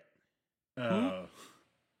a crit. Oh.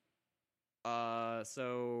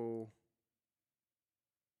 So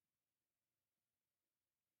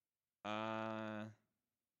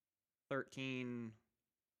 13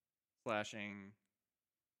 slashing.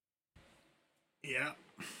 Yeah.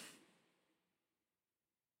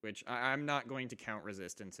 Which I'm not going to count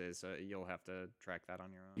resistances, so you'll have to track that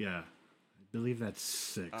on your own. Yeah. I believe that's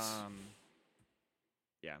 6.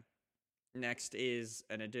 Yeah. Next is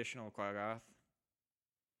an additional Quaggoth.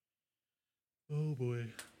 Oh boy.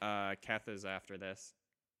 Keth is after this.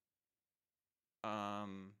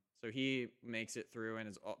 So he makes it through and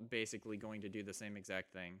is basically going to do the same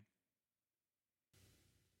exact thing.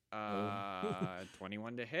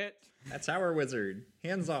 21 to hit. That's our wizard.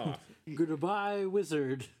 Hands off. Goodbye,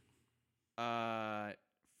 wizard. 4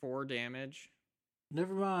 damage.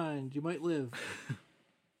 Never mind, you might live.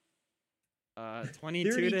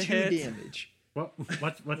 22 to hit. damage.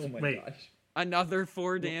 What's Oh my wait, gosh. Another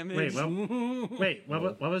 4 damage.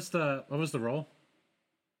 what was the roll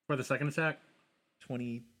for the second attack?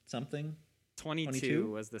 20 something.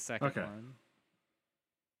 22 was the second Okay. one.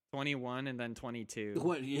 21 and then 22.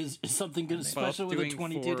 What is something good Both special with a doing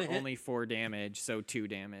 22 to hit? only 4 damage, so 2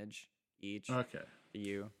 damage each Okay. to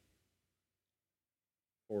you.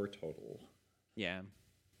 4 total. Yeah.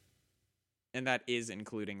 And that is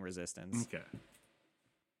including resistance. Okay.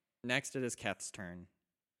 Next, it is Keth's turn.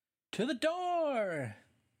 To the door.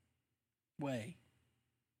 Way.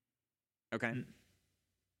 Okay.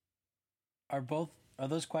 Are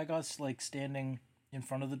those Quaggoths like standing in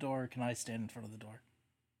front of the door, or can I stand in front of the door?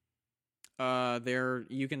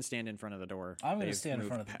 You can stand in front of the door. I'm going to They've stand in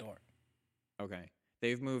front of moved the door. Okay.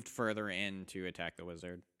 They've moved further in to attack the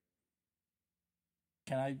wizard.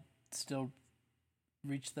 Can I still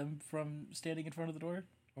reach them from standing in front of the door?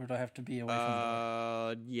 Or do I have to be away from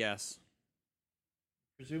the door? Yes.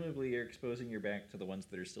 Presumably, you're exposing your back to the ones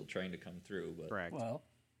that are still trying to come through. But Correct. Well,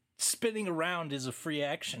 spinning around is a free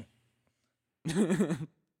action. Just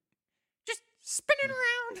spin it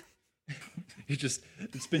around. you're just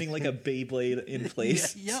spinning like a Beyblade in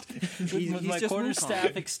place. Yep. With He's my just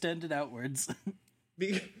quarterstaff extended outwards.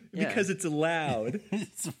 Because it's allowed.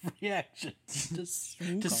 It's a free action to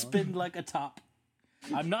spin like a top.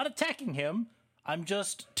 I'm not attacking him. I'm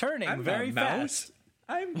just turning I'm very not fast. Mouse.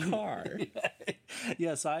 I'm Car.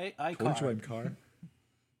 Yes, I Told you car. I'm Car.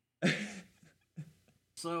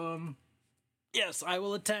 So, yes, I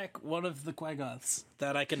will attack one of the Quaggoths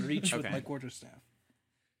that I can reach with Okay. my quarterstaff.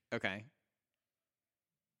 Okay.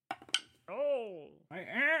 I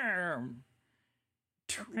am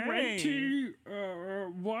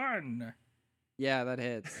 21 Yeah, that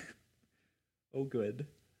hits. Oh, good.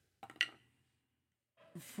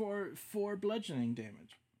 for 4 bludgeoning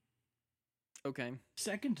damage. Okay.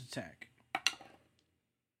 Second attack.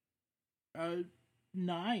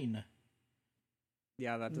 9.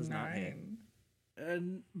 Yeah, that does not hit.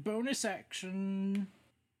 And bonus action.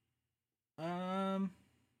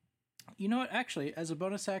 You know what? Actually, as a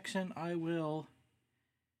bonus action, I will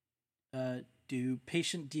do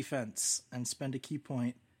patient defense and spend a key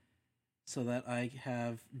point so that I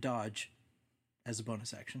have dodge as a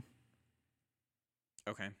bonus action,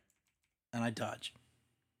 Okay. and I dodge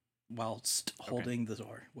whilst holding the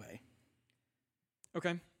doorway.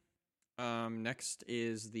 Okay. Next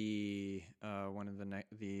is the one of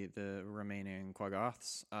the remaining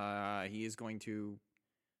Quaggoths. He is going to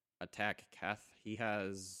attack Keth. He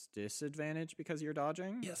has disadvantage because you're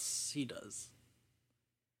dodging. Yes, he does.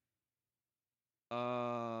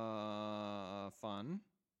 Fun.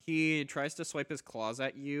 He tries to swipe his claws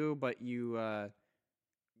at you, but you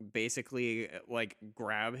basically like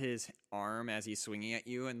grab his arm as he's swinging at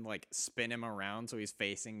you and like spin him around so he's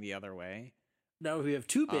facing the other way. Now we have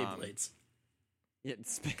 2 Beyblades. Yeah,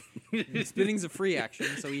 spinning's a free action,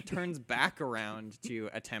 so he turns back around to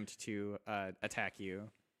attempt to attack you.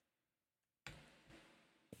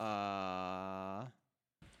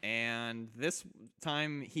 And this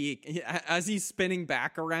time, as he's spinning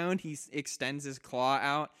back around, he extends his claw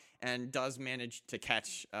out and does manage to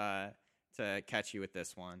catch you with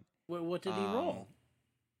this one. What did he roll?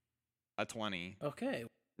 A 20. Okay.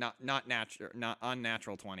 Not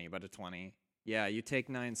unnatural 20, but a 20. Yeah, you take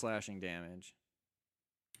 9 slashing damage.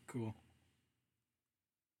 Cool.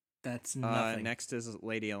 That's nothing. Next is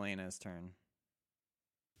Lady Elena's turn.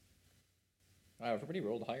 Wow, everybody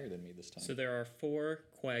rolled higher than me this time. So there are 4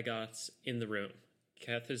 Quaggoths in the room.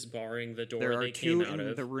 Keth is barring the door There are they 2 came out in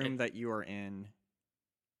of. the room and that you are in.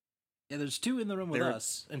 Yeah, there's 2 in the room with There-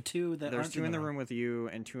 us, and 2 that There's aren't 2 in the room with you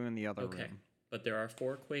and 2 in the other Okay. room. But there are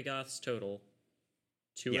 4 Quaggoths total.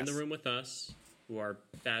 2 in the Yes. room with us, who are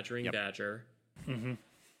badgering Yep. Badger.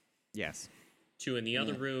 Yes. 2 in the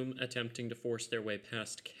other room, attempting to force their way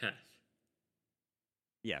past Keth.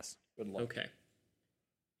 Yes. Good luck. Okay.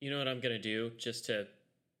 You know what I'm going to do, just to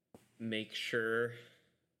make sure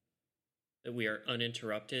that we are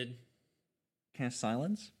uninterrupted? Cast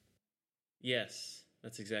silence? Yes,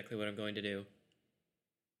 that's exactly what I'm going to do.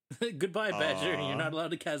 Goodbye, Badger. You're not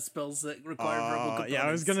allowed to cast spells that require verbal components. Yeah,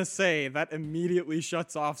 I was gonna say that immediately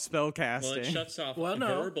shuts off spell casting. Well, it shuts off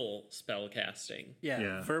verbal spell casting.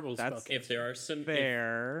 Yeah, verbal spell casting. If there are some...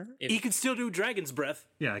 Fair. He can still do Dragon's Breath.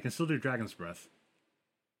 Yeah, I can still do Dragon's Breath.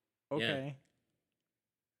 Okay.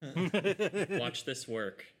 Watch this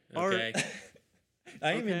work. Okay.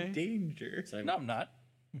 I'm in danger. So No, I'm not.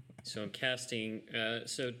 So I'm casting.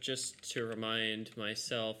 So just to remind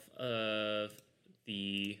myself of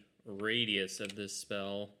the radius of this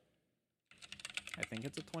spell. I think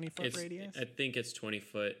it's a 20-foot radius. I think it's 20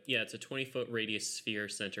 foot. Yeah, it's a 20-foot radius sphere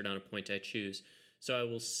centered on a point I choose. So I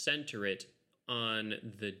will center it on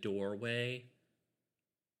the doorway.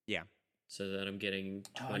 Yeah. So that I'm getting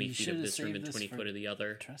 20 you feet of should've this room saved and this 20 for foot of the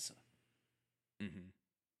other. Tressa. Mm-hmm.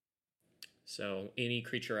 So any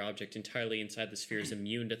creature or object entirely inside the sphere is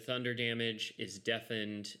immune to thunder damage, is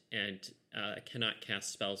deafened, and cannot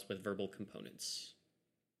cast spells with verbal components.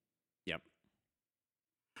 Yep.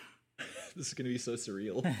 This is going to be so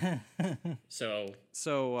surreal. So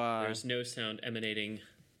there's no sound emanating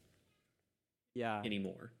yeah.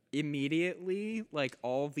 anymore. Immediately, like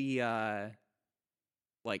all the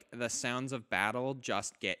the sounds of battle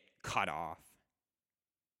just get cut off.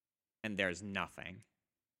 And there's nothing.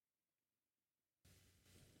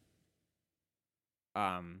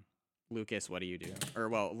 Lucas, what do you do? Or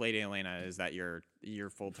well, Lady Elena, is that your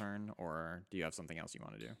full turn, or do you have something else you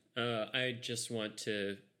want to do? I just want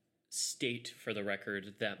to state for the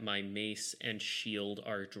record that my mace and shield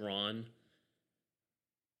are drawn.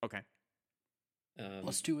 Okay.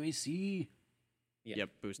 +2 AC. Yeah. Yep,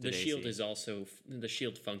 boosted The shield AC. is also the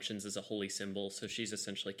shield functions as a holy symbol, so she's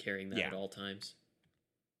essentially carrying that at all times.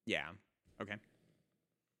 Yeah. Okay.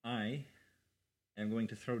 I am going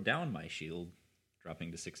to throw down my shield,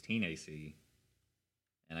 dropping to 16 AC,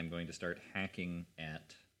 and I'm going to start hacking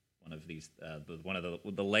at one of these,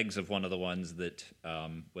 the legs of one of the ones that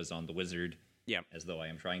was on the wizard. Yep. As though I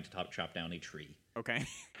am trying to chop down a tree. Okay.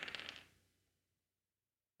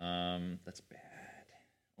 That's bad.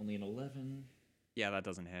 Only an 11. Yeah, that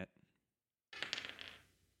doesn't hit.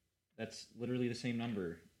 That's literally the same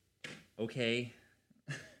number. Okay.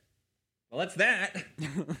 Well, that's that.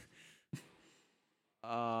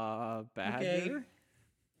 Badger? Okay.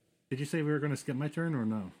 Did you say we were going to skip my turn or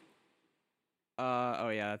no? Oh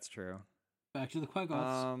yeah, that's true. Back to the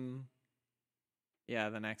Quaggoths. Yeah,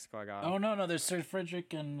 the next Quaggoth. Oh no, there's Sir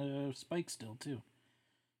Frederick and Spike still too.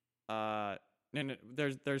 No,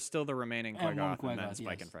 there's still the remaining And one Quaggoth and then Quaggoth,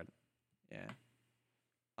 Spike yes. and Fred. Yeah.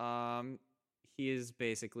 He is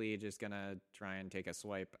basically just gonna try and take a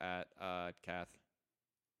swipe at Kath.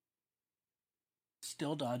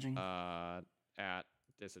 Still dodging. At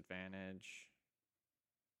disadvantage.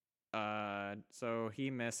 So he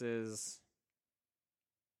misses.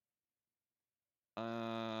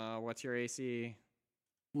 What's your AC?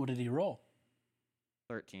 What did he roll?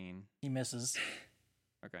 13. He misses.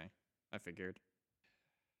 Okay, I figured.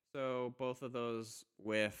 So both of those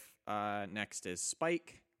with next is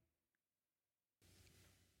Spike.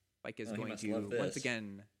 Spike is Oh, he going must to love once this.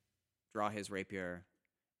 again draw his rapier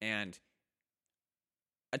and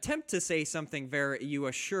attempt to say something you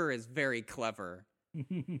assure is very clever,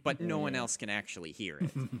 but no one else can actually hear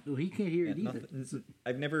it. Oh, he can't hear it either.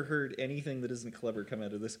 I've never heard anything that isn't clever come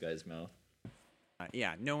out of this guy's mouth.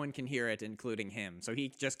 Yeah, no one can hear it, including him. So he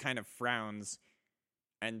just kind of frowns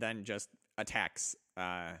and then just attacks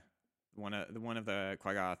one of the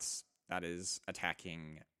Quaggoths that is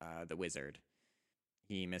attacking the wizard.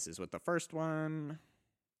 He misses with the first one.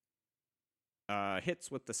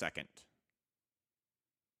 Hits with the second.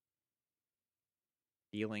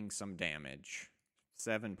 Dealing some damage.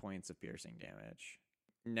 7 points of piercing damage.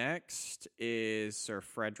 Next is Sir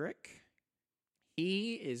Frederick.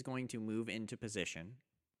 He is going to move into position,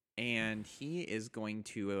 and he is going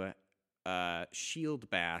to shield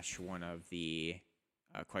bash one of the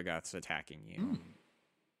Quaggoths attacking you.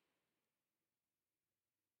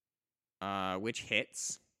 Which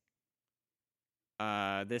hits.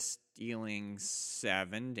 This dealing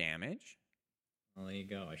 7 damage. Well, there you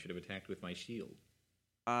go. I should have attacked with my shield.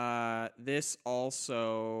 This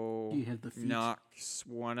also You have the feet. knocks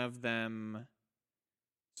one of them.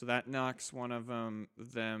 So that knocks one of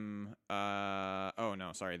them. Oh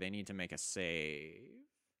no, sorry. They need to make a save,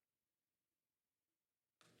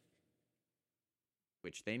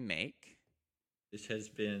 which they make. This has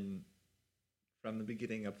been, from the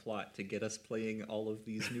beginning, a plot to get us playing all of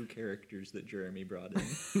these new characters that Jeremy brought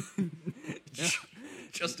in.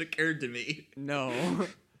 Just occurred to me. No.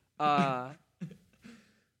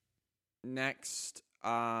 Next,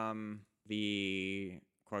 the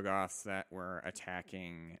Quaggoths that were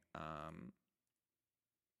attacking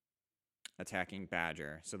attacking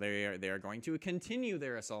Badger. So they are going to continue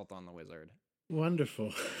their assault on the wizard.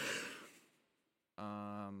 Wonderful.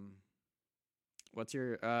 What's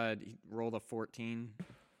your roll of 14?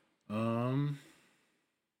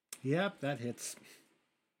 Yep, that hits.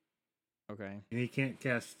 Okay. And he can't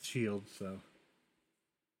cast shield, so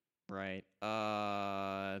Right.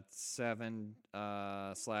 7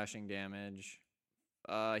 slashing damage.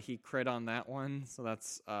 He crit on that one, so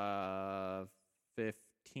that's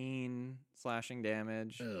 15 slashing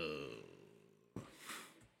damage. oh,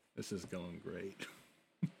 this is going great.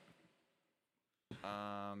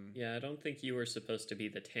 Yeah, I don't think you were supposed to be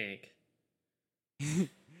the tank.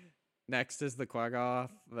 Next is the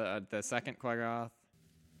Quaggoth, the second Quaggoth.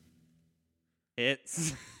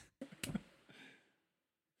 Hits.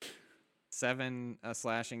 7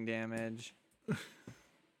 slashing damage.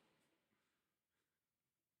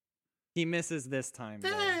 He misses this time, though.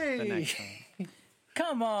 The next time.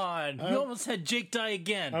 Come on! You almost had Jake die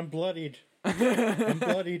again. I'm bloodied. I'm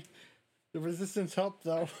bloodied. The resistance helped,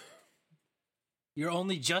 though. You're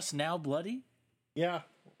only just now bloody? Yeah,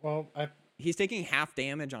 well, He's taking half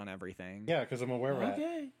damage on everything. yeah, because I'm a were-rat.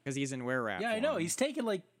 Okay. Because he's in were-rat Yeah, I know. form. He's taking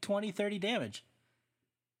like 20, 30 damage.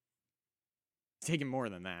 He's taking more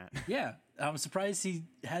than that. Yeah. I'm surprised he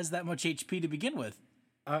has that much HP to begin with.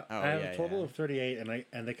 I have yeah, a total yeah. of 38,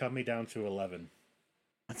 and they cut me down to 11.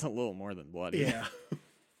 That's a little more than bloody. Yeah.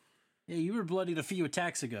 Yeah, you were bloodied a few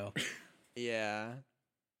attacks ago. Yeah.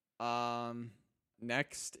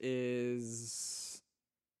 Next is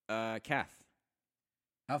Kath.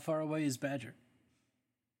 How far away is Badger?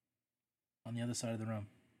 On the other side of the room.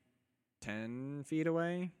 10 feet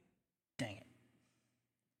away. Dang it.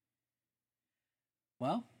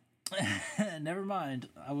 Well, never mind.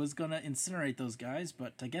 I was gonna incinerate those guys,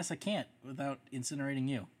 but I guess I can't without incinerating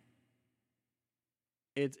you.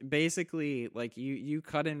 It's basically like you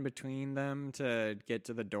cut in between them to get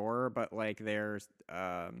to the door, but like there's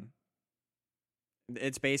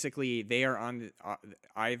it's basically they are on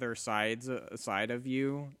either side of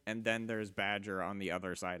you, and then there's Badger on the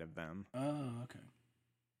other side of them. Oh, okay.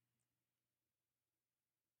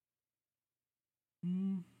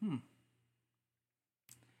 Hmm.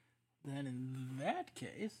 Then in that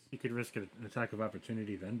case, You could risk an attack of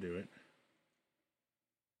opportunity, then do it.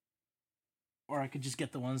 or I could just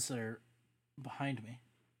get the ones that are behind me.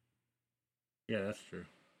 Yeah, that's true.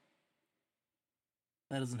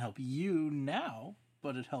 That doesn't help you now,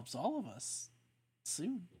 but it helps all of us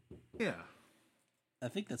soon. Yeah. I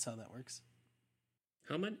think that's how that works.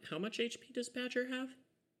 How much HP does Badger have?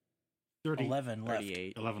 30, 11 left.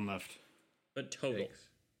 38. 11 left. But total.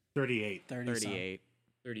 38. 30 some. 38.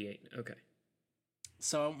 38. Okay.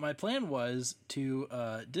 So my plan was to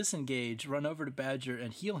disengage, run over to Badger,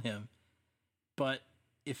 and heal him. But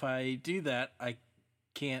if I do that, I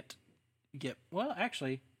can't get... Well,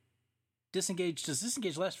 actually, disengage... Does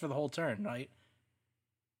disengage last for the whole turn, right?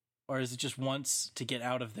 Or is it just once to get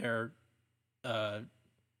out of their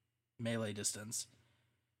melee distance?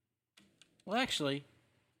 Well, actually,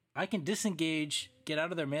 I can disengage, get out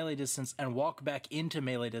of their melee distance, and walk back into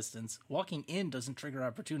melee distance. Walking in doesn't trigger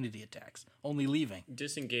opportunity attacks, only leaving.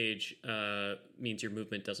 Disengage means your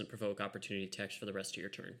movement doesn't provoke opportunity attacks for the rest of your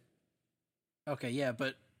turn. Okay, yeah,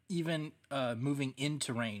 but even moving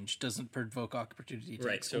into range doesn't provoke opportunity attacks.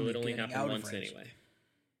 Right, so it only getting happened out of once range. anyway.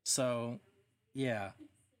 So, yeah,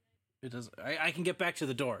 it does. I can get back to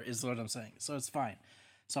the door, is what I'm saying. So it's fine.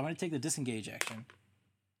 So I'm going to take the disengage action.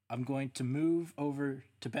 I'm going to move over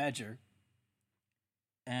to Badger,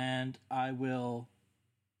 and I will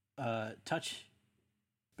touch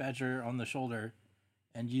Badger on the shoulder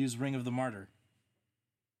and use Ring of the Martyr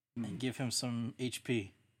and give him some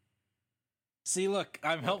HP. See, look,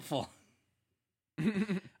 I'm helpful.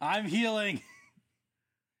 I'm healing.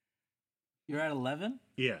 You're at 11?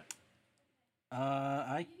 Yeah.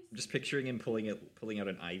 I'm just picturing him pulling out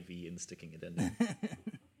an IV and sticking it in.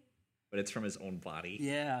 But it's from his own body.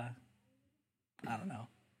 Yeah. I don't know.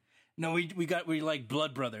 No, we like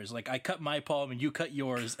blood brothers. Like I cut my palm and you cut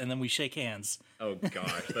yours, and then we shake hands. Oh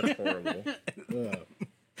gosh, that's horrible.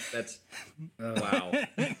 That's wow.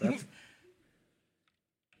 That's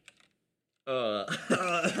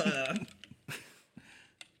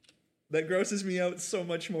that grosses me out so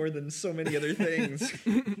much more than so many other things.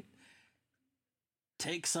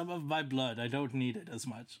 Take some of my blood. I don't need it as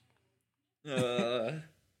much.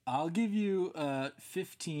 I'll give you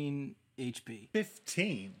 15 HP.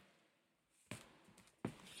 15.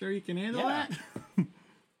 Sure you can handle Yeah. that?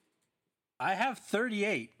 I have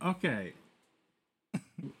 38. Okay.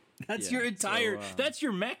 That's Yeah, your entire. so, that's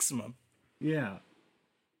your maximum. Yeah.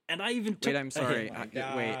 And I even took. Wait, I'm sorry. Oh my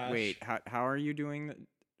gosh. Wait. How are you doing?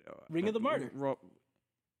 Ring of the Martyr.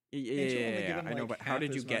 Yeah, I know, but how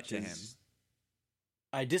did you get to him?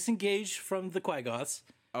 I disengaged from the Quaggoths.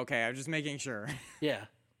 Okay, I'm just making sure. Yeah.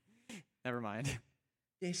 Never mind.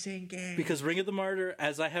 Disengage. Because Ring of the Martyr,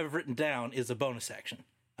 as I have written down, is a bonus action.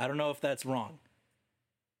 I don't know if that's wrong.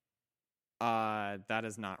 That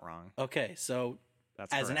is not wrong. Okay, so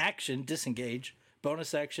That's as an correct. action, disengage.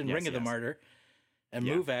 Bonus action, Yes, Ring of the yes. Martyr. And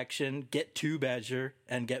Yeah. move action, get to Badger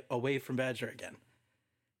and get away from Badger again.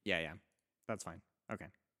 Yeah. That's fine. Okay.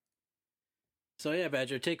 So yeah,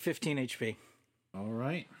 Badger, take 15 HP All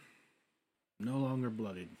right. No longer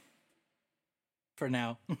bloodied. for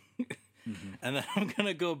now. And then I'm going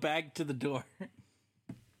to go back to the door.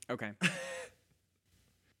 Okay.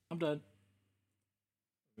 I'm done.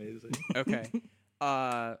 Amazing. Okay.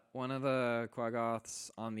 One of the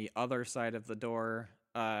Quaggoths on the other side of the door.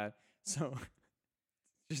 So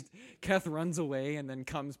just Keth runs away and then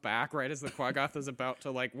comes back right as the Quaggoth is about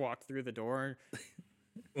to like walk through the door.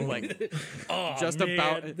 Like Oh, Just man,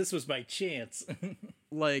 about- this was my chance.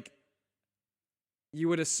 like you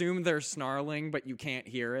would assume they're snarling, but you can't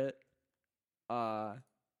hear it. I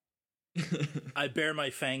bare my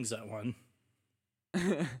fangs at one.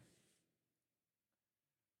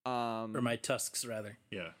 Or my tusks, rather.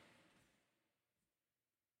 Yeah.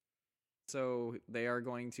 So they are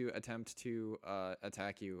going to attempt to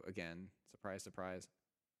attack you again. Surprise, surprise.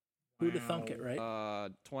 Who'd have thunk it, right?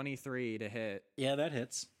 23 to hit. Yeah, that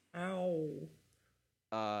hits. Ow.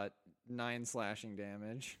 9 slashing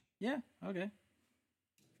damage. Yeah, okay.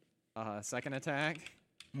 Second attack.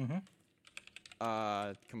 Mm-hmm.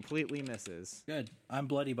 Completely misses. Good. I'm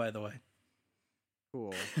bloody, by the way.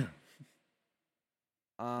 Cool.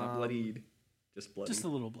 Not bloodied. Just bloody. Just a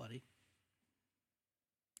little bloody.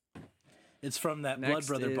 It's from that Next Blood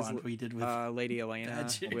Brother is, bond we did with... Lady Elena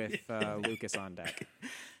Badger. with Lucas on deck.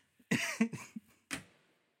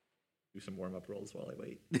 Do some warm up rolls while I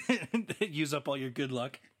wait. Use up all your good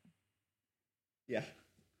luck. Yeah.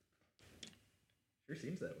 Sure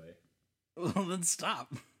seems that way. Well, then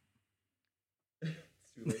stop. It's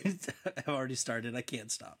too late. I've already started. I can't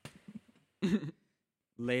stop.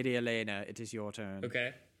 Lady Elena, it is your turn.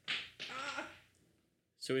 Okay.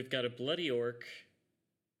 So we've got a bloody orc,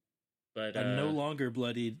 but I'm no longer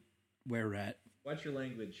bloodied were-rat. Watch your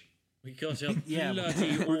language. we got a Yeah,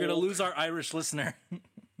 bloody we're going to orc. lose our Irish listener.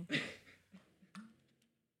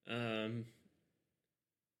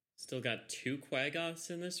 Still got 2 Quaggoths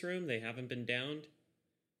in this room. They haven't been downed.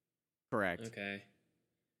 Correct. Okay.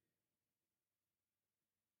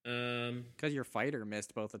 Because your fighter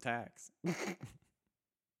missed both attacks.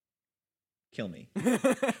 Kill me.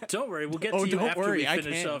 Don't worry, we'll get Oh, to you don't after worry, we I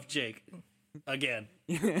finish can. off Jake. Again.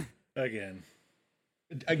 Again.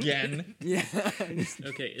 Again. Yeah.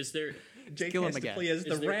 Okay, is there Jake Kill him has to again. play as is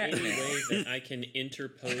the there rat any now. way that I can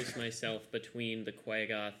interpose myself between the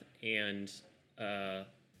Quaggoth and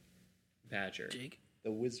Badger? Jake,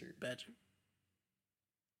 The wizard. Badger.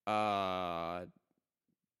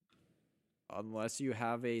 Unless you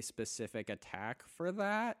have a specific attack for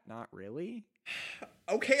that, not really.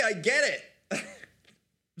 Okay, I get it.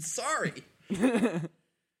 Sorry.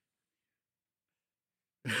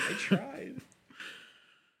 I tried.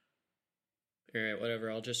 All right,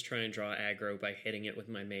 whatever. I'll just try and draw aggro by hitting it with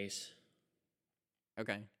my mace.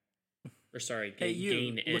 Okay. Or sorry, Hey, you,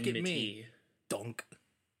 gain look at enmity. me. Donk.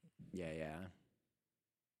 Yeah.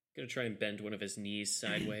 Gonna try and bend one of his knees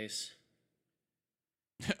sideways.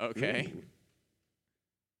 Okay. Ooh.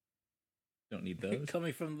 Don't need those.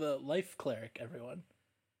 Coming from the life cleric, everyone.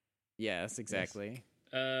 Yes, exactly.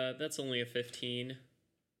 That's only a 15.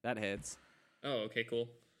 That hits. Oh, okay, cool.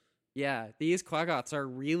 Yeah, these Quaggoths are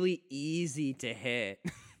really easy to hit.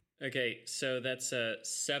 Okay, so that's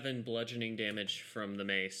 7 bludgeoning damage from the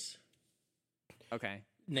mace. Okay.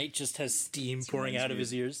 Nate just has steam pouring out of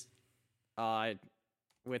his ears.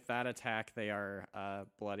 With that attack, they are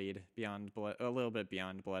bloodied beyond a little bit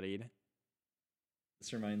beyond bloodied.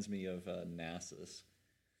 This reminds me of Nasus.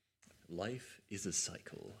 Life is a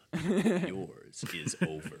cycle. Yours is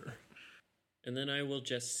over. And then I will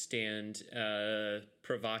just stand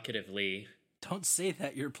provocatively. Don't say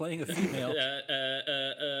that. You're playing a female.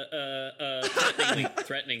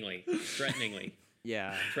 Threateningly.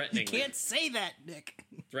 Yeah. Threateningly. Can't say that, Nick.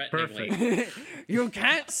 Threateningly. You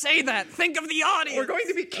can't say that. Think of the audience. We're going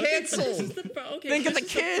to be canceled. Think of the This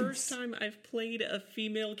is kids. the first time I've played a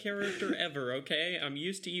female character ever, okay? I'm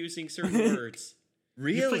used to using certain words.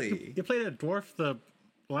 Really? You played a dwarf the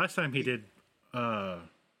last time he did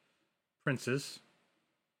Princes.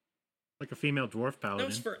 Like a female dwarf That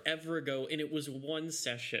was paladin. forever ago, and it was one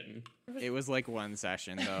session. It was like one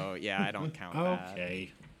session, though. Yeah, I don't count that.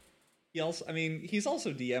 Okay. he's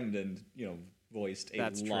also DM'd and voiced a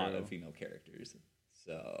That's lot true. of female characters.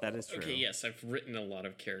 So That is true. Okay, yes, I've written a lot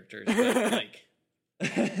of characters, but like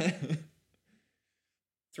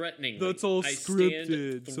threateningly. That's all I stand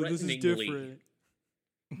scripted, so this is threateningly. different.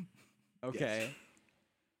 Okay.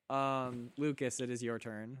 Lucas, it is your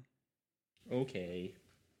turn. Okay.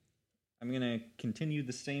 I'm gonna continue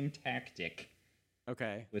the same tactic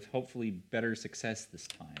Okay. with hopefully better success this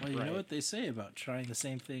time. Well, you Right. know what they say about trying the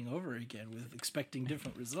same thing over again with expecting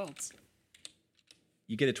different results.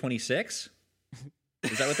 You get a 26?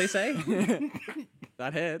 Is that what they say?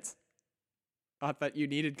 That hits. Thought that you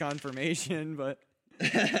needed confirmation, but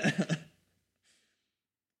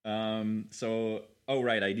So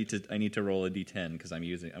right, I need to roll a d10 because I'm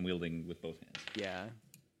wielding with both hands. yeah.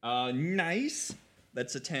 Nice.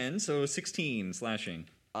 That's a 10, so 16 slashing.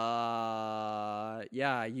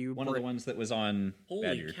 Yeah, you One of the ones that was on Holy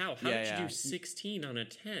Badger. cow! How Yeah, did you yeah. do 16 on a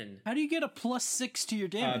 10? How do you get a +6 to your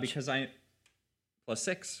damage? Because I plus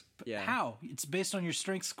 6. Yeah. How? It's based on your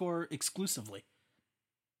strength score exclusively.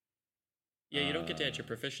 Yeah, you don't get to add your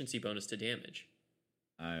proficiency bonus to damage.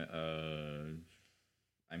 I'm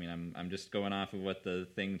just going off of what the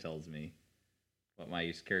thing tells me. What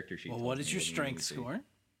my character sheet Well, tells what me is your what it strength needs to score? be.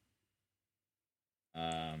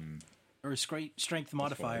 Or strength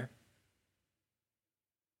modifier?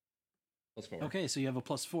 Plus 4. Okay, so you have a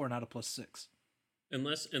 +4, not a +6.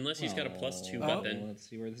 Unless he's got a +2 Well, weapon. let's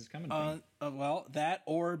see where this is coming from. Well, that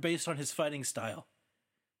or based on his fighting style.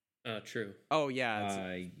 True. Oh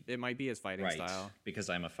yeah, it might be his fighting Right, style. because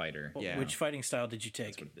I'm a fighter. Yeah. Which fighting style did you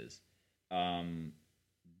That's take? what it is.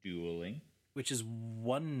 Dueling. Which is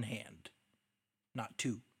one hand, not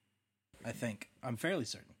two. I think. I'm fairly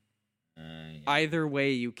certain. Yeah. Either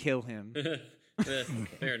way, you kill him.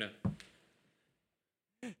 Fair enough.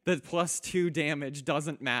 The +2 damage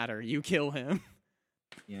doesn't matter. You kill him.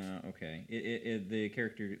 Yeah, okay.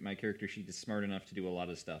 My character sheet is smart enough to do a lot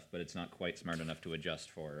of stuff, but it's not quite smart enough to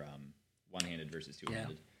adjust for one-handed versus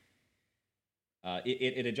two-handed.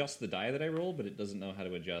 It adjusts the die that I roll, but it doesn't know how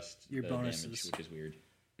to adjust Your the bonuses. damage, which is weird.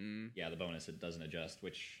 Yeah, the bonus it doesn't adjust,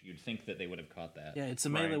 which you'd think that they would have caught that. Yeah, it's a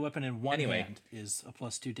melee Right. weapon in one Anyway. hand is a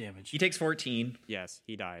 +2 damage. He takes 14, Yes,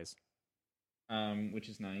 he dies. which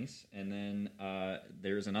is nice, and then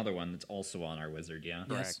there's another one that's also on our wizard. Yeah.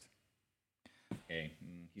 Yes. Correct. Okay,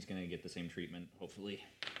 he's gonna get the same treatment. Hopefully,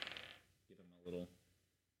 give him a little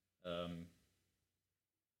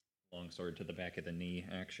long sword to the back of the knee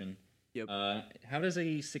action. Yep. How does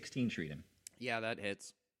a 16 treat him? Yeah, that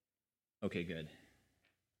hits. Okay, good.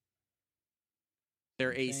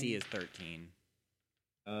 Their AC is 13.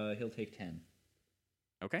 He'll take 10.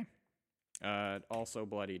 Okay. Also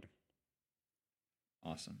bloodied.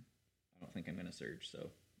 Awesome. I don't think I'm gonna surge, so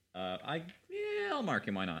I'll mark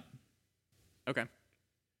him. Why not? Okay.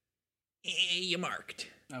 You marked.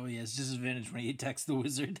 Oh, he has disadvantage when he attacks the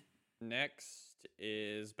wizard. Next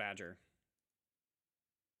is Badger.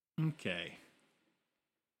 Okay.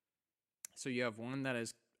 So you have one that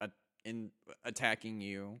is attacking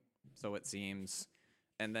you, so it seems,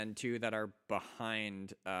 and then two that are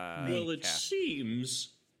behind. Well, it Cass. seems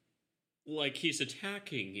like he's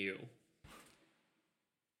attacking you.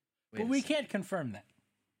 But we can't confirm that.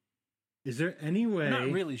 Is there any way? We're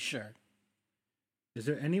not really sure. Is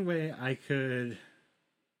there any way I could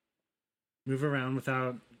move around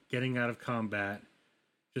without getting out of combat,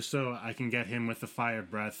 just so I can get him with the fire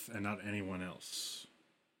breath and not anyone else?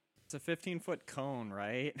 It's a 15-foot cone,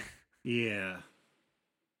 right? Yeah.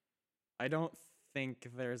 I don't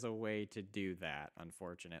think there's a way to do that,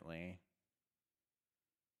 unfortunately.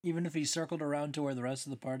 Even if he circled around to where the rest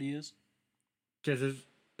of the party is? Because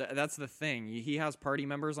That's the thing. He has party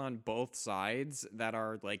members on both sides that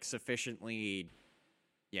are like sufficiently.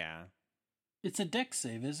 Yeah. It's a dex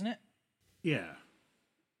save, isn't it? yeah.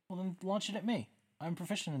 Well, then launch it at me. I'm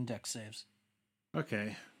proficient in dex saves.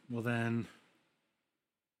 Okay. Well then,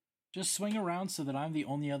 Just swing around so that I'm the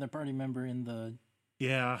only other party member in the...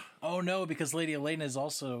 yeah. Oh no, because Lady Elena is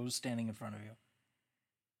also standing in front of you.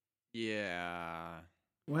 Yeah.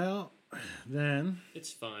 Well, then.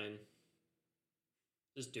 It's fine.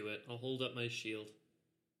 Just do it. I'll hold up my shield.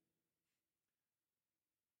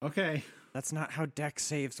 Okay. That's not how deck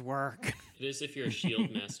saves work. It is if you're a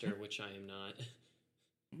shield master, which I am not.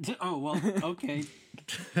 Oh, well, okay.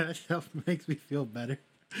 That makes me feel better.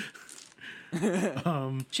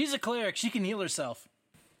 She's a cleric. She can heal herself.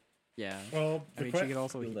 Yeah. Well, I mean, she could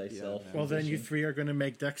also Heal thyself. well then you three are going to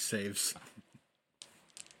make dex saves.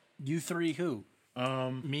 You three who?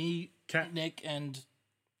 Um, Me, Cat- Nick, and...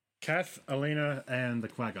 Kath, Elena, and the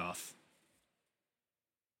Quaggoth.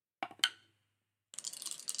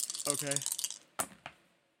 Okay.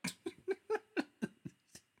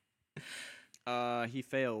 He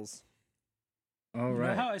fails. All You know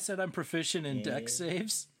right. how I said I'm proficient in dex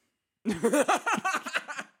saves?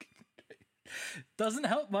 Doesn't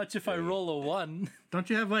help much if I roll a 1. Don't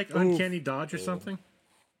you have like uncanny dodge or something?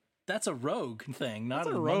 That's a rogue thing, not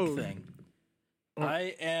That's a a monk rogue. thing.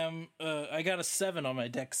 I am. I got a 7 on my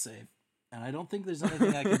dex save, and I don't think there's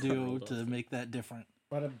anything I can do to make that different.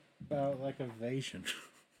 What about like evasion?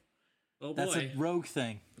 Oh That's boy. a rogue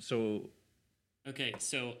thing. So, Okay,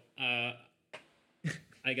 so I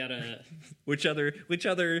got a which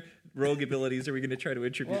other rogue abilities are we going to try to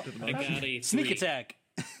attribute to the I monk? got a Sneak 3. attack.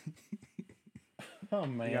 Oh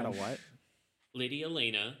man. You got a what? Lady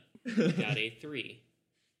Elena got a 3.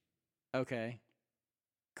 Okay.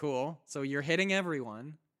 Cool. So you're hitting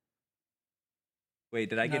everyone. Wait,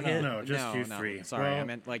 did I get No, hit? No, just you three. Sorry, I Well,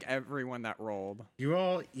 meant like everyone that rolled. You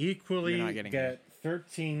all equally You're not getting get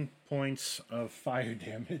 13 points of fire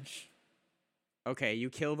damage. Okay, you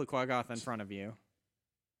kill the Quaggoth in front of you,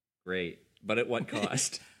 Great, but at what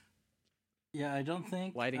cost? Yeah, I don't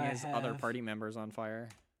think lighting I his other have- party members on fire.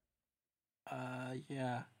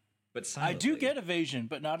 Yeah. But I do silently. get evasion,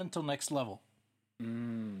 but not until next level.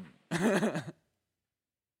 That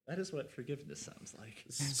is what forgiveness sounds like.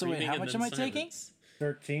 So wait, Screaming how and much then am I taking? silence.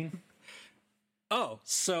 13. Oh,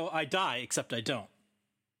 so I die, except I don't.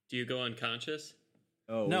 Do you go unconscious?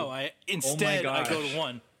 Oh No, I instead I go gosh. to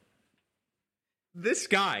 1. This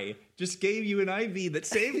guy just gave you an IV that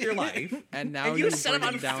saved your life, And now and you you set him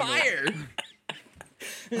bring on down to- fire.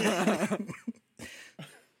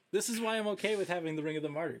 This is why I'm okay with having the Ring of the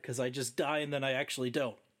Martyr, because I just die and then I actually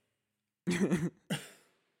don't.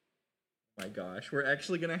 My gosh, we're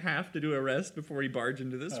actually gonna have to do a rest before we barge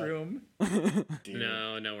into this room.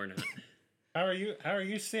 No, we're not. How are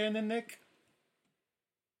you standing, Nick?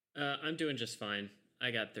 I'm doing just fine.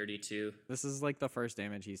 I got 32. This is like the first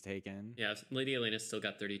damage he's taken. Yeah, Lady Elena still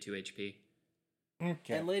got 32 HP.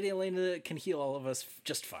 Okay. And Lady Elena can heal all of us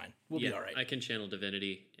just fine. We'll be all right. I can channel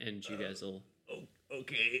divinity, and you guys will.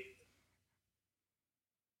 Okay.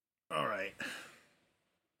 All right.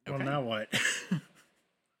 Well, Okay. now what?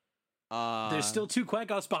 There's still 2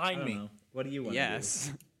 Quaggoths behind me. What do you want?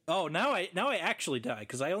 Yes. Oh, now I actually die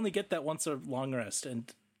because I only get that once a long rest,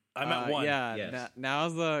 and I'm at 1. Yeah. Yes. Now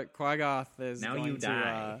the Quaggoth is Now going you to,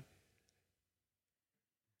 die.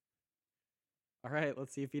 All right,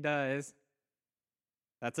 let's see if he dies.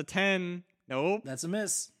 That's a 10. Nope. That's a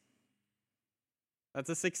miss. That's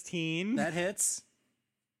a 16. That hits.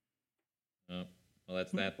 Oh, well,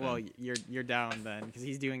 that's that. Well, then. you're down then because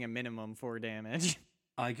he's doing a minimum 4 damage.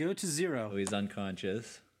 I go to 0. Oh, he's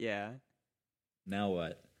unconscious. Yeah. Now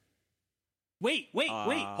what? Wait,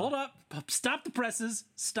 hold up. Stop the presses.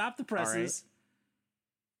 Stop the presses.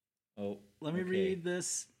 Oh, Let me okay. read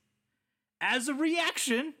this. As a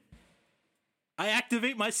reaction, I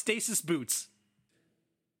activate my stasis boots.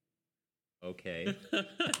 Okay.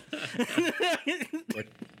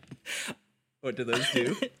 What do those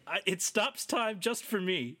do? It stops time just for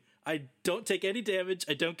me. I don't take any damage.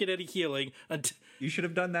 I don't get any healing. You should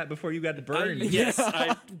have done that before you got burned. Yes,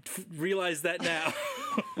 I realize that now.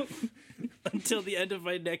 Until the end of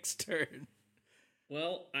my next turn.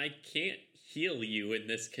 Well, I can't heal you in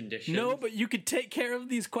this condition. No, but you could take care of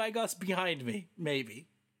these Quaggoths behind me, maybe.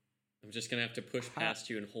 I'm just gonna have to push past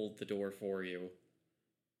you and hold the door for you.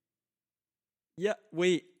 Yeah.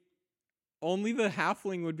 Wait. Only the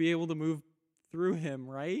halfling would be able to move through him,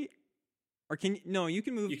 right? Or can you? No, you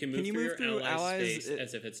can move. You can Can move you through move your through allies' allies space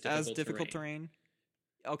as if it's difficult, difficult terrain.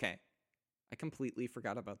 terrain? Okay. I completely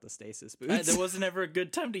forgot about the stasis boots. There wasn't ever a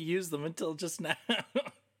good time to use them until just now.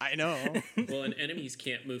 I know. Well, and enemies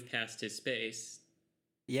can't move past his space.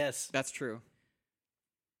 Yes, That's true.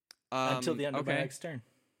 until the end of my okay. next turn.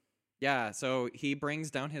 Yeah, so he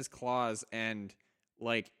brings down his claws and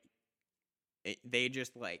like they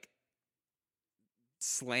just like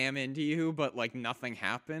slam into you, but like nothing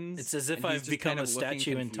happens. It's as if and he's I've just become kind a of looking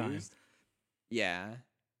statue in time. confused. Yeah,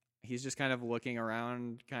 he's just kind of looking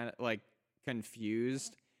around, kind of like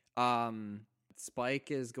confused. Spike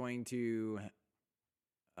is going to,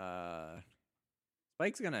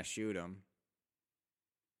 Spike's gonna shoot him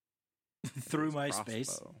Through with my his space.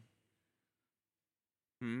 crossbow.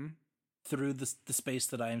 Hmm. Through the space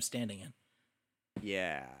that I am standing in.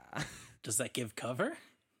 Yeah. Does that give cover?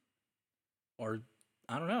 Or,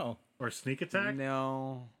 I don't know. Or sneak attack?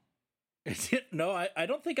 No. No, I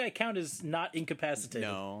don't think I count as not incapacitated.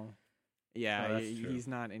 No. Yeah, Oh, that's true. he's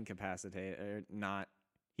not incapacitated. Or not.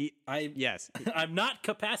 Yes. I'm not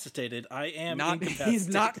capacitated. I am Not. incapacitated. He's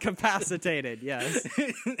not capacitated. Yes.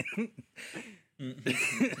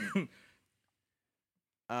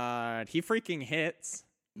 He freaking hits.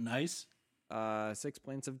 Nice. 6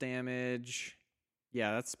 points of damage.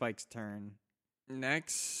 Yeah, that's Spike's turn.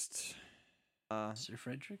 Next, Sir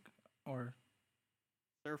Frederick or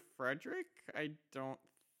Sir Frederick, I don't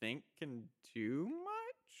think can do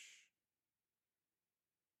much.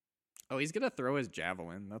 Oh, he's gonna throw his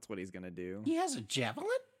javelin. That's what he's gonna do. he has a javelin?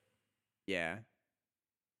 Yeah.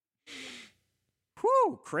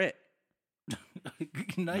 Whew, crit.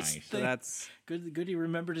 Nice. Nice. So thing. that's Good he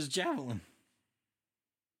remembered his javelin.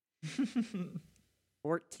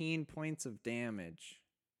 14 points of damage.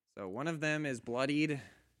 So one of them is bloodied.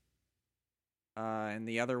 And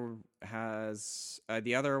the other was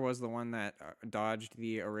the one that dodged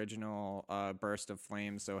the original burst of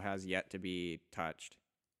flames, so has yet to be touched.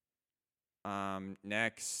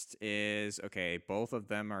 Next is both of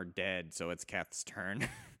them are dead, so it's Keth's turn.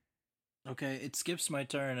 Okay, it skips my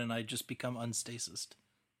turn and I just become unstasised.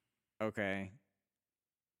 Okay.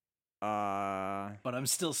 But I'm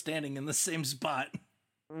still standing in the same spot.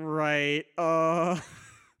 Right.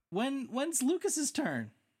 When's Lucas's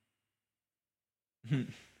turn?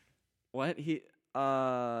 What he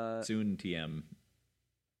Soon, TM.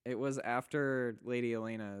 It was after Lady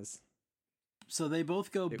Elena's. So they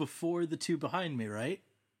both go before the two behind me, right?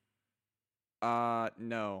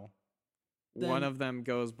 No. Then- One of them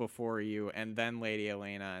goes before you, and then Lady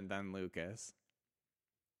Elena, and then Lucas.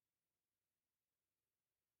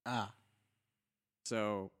 Ah,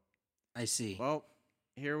 So, I see. well,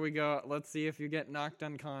 here we go. Let's see if you get knocked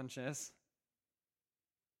unconscious.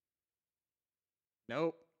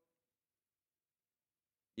 Nope.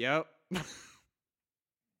 Yep.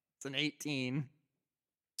 It's an 18.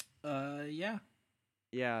 Yeah,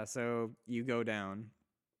 Yeah, so you go down.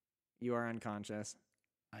 You are unconscious.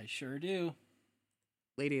 I sure do.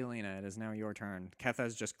 Lady Elena, it is now your turn. Keth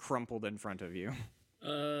has just crumpled in front of you.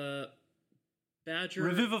 Badger.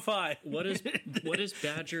 Revivify. What is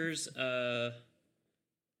Badger's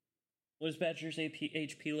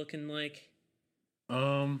HP looking like?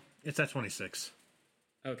 It's at 26.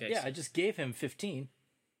 Okay. Yeah, I just gave him 15.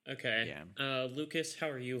 Okay. Yeah. Lucas, how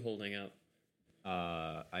are you holding up?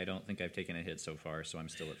 I don't think I've taken a hit so far, so I'm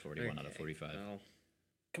still at 41 out of 45. Well,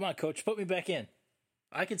 Come on, coach, put me back in.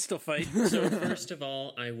 I can still fight. so first of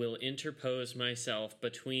all, I will interpose myself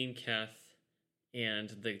between Keth and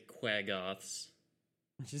the Quaggoths.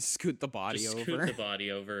 Just scoot the body Just over. scoot the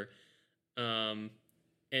body over. And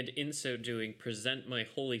in so doing, present my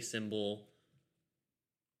holy symbol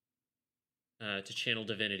to channel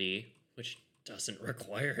divinity, which doesn't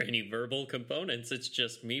require any verbal components. It's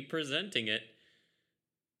just me presenting it.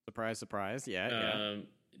 Surprise, surprise. Yeah.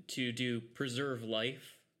 To do preserve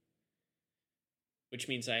life, which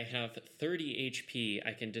means I have 30 HP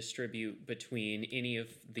I can distribute between any of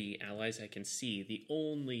the allies I can see. The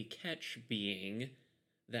only catch being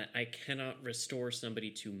that I cannot restore somebody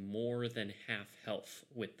to more than half health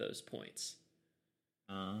with those points.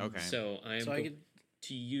 Okay. So I am going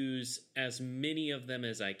to use as many of them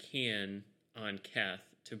as I can on Keth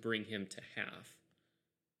to bring him to half.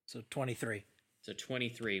 So 23. So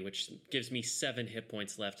 23, which gives me 7 hit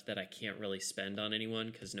points left that I can't really spend on anyone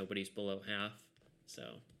because nobody's below half. So,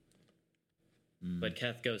 but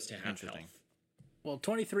Keth goes to half Interesting. health. Well,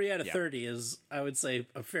 23 out of Yeah. 30 is, I would say,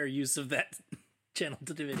 a fair use of that channel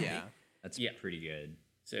to divinity. Yeah. That's Yeah. pretty good.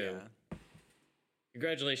 So, Yeah.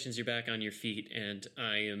 congratulations, you're back on your feet, and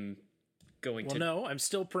I am going Well, to. no, I'm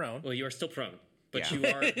still prone. Well, you are still prone, but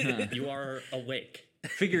Yeah. you are awake,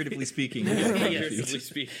 Figuratively speaking, figuratively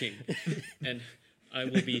speaking, and I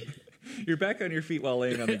will be. you're back on your feet while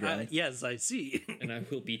laying on the ground. Yes, I see. And I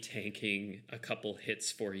will be tanking a couple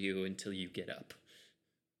hits for you until you get up.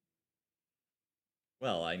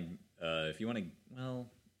 Well, I'm. If you want to, well,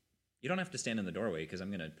 you don't have to stand in the doorway because I'm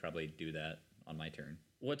gonna probably do that on my turn.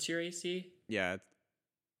 What's your AC? Yeah.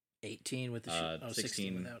 18 with the shield.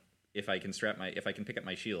 16 without. If I can pick up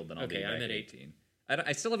my shield, then I'll Okay, be back I'm at at 18.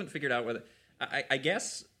 I still haven't figured out whether. I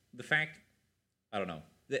guess the fact. I don't know.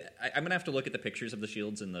 I'm gonna have to look at the pictures of the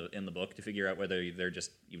shields in the book to figure out whether they're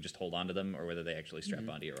just you just hold on to them or whether they actually strap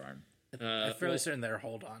onto your arm. I'm fairly certain they're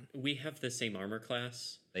hold on. We have the same armor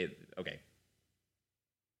class. Okay.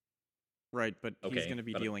 Right, but he's Okay, going to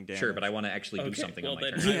be but- dealing damage. Sure, but I want to actually do something well on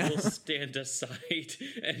my then turn. I will stand aside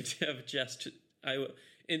and have just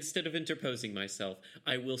instead of interposing myself,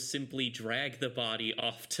 I will simply drag the body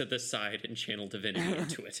off to the side and channel divinity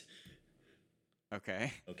into it.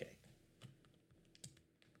 Okay. Okay.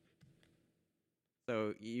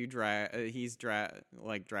 So you drags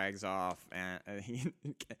off, and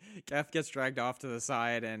Keth gets dragged off to the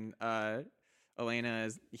side, and Elena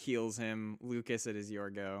heals him. Lucas, it is your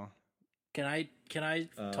go. Can I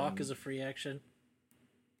talk as a free action?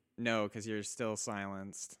 No, because you're still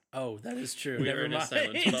silenced. Oh, that is true. We Never are in a mind.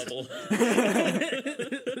 silent bubble.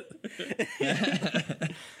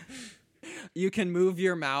 You can move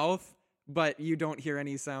your mouth, but you don't hear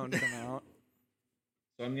any sound come out.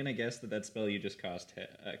 So I'm gonna guess that spell you just cast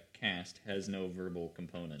has no verbal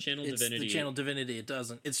component. Channel It's divinity. the channel divinity. It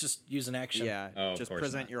doesn't. It's just use an action. Yeah, Oh, of just course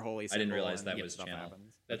present not. your holy I symbol. didn't realize and that was stuff channel.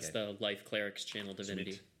 happens. That's Okay. the life cleric's channel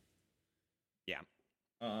divinity. Sweet. Yeah.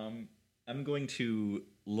 I'm going to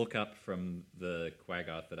look up from the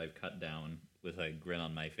Quaggoth that I've cut down with a grin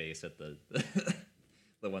on my face at the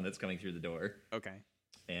the one that's coming through the door, Okay.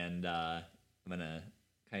 and I'm gonna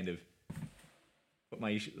kind of put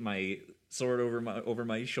my sword over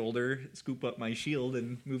my shoulder, scoop up my shield,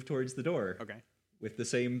 and move towards the door. Okay. With the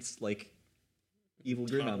same like evil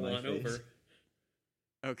grin on Topple my on face. over.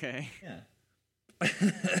 Okay. Yeah.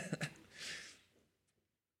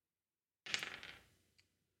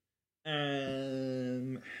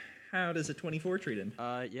 How does a 24 treat him?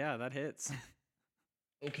 Yeah, that hits.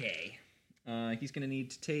 Okay. He's gonna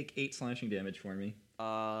need to take 8 slashing damage for me.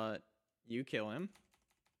 You kill him.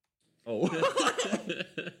 Oh.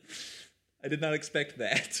 I did not expect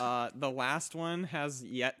that. The last one has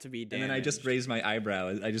yet to be and damaged. then I just raise my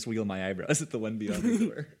eyebrow. I just wheel my eyebrows at the one beyond the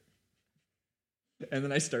door. And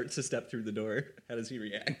then I start to step through the door. How does he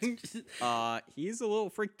react? He's a little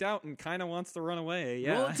freaked out and kind of wants to run away.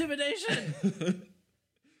 Yeah. Roll intimidation.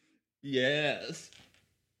 Yes.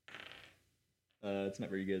 It's not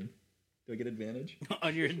very good. Do I get advantage?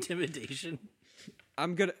 On your intimidation.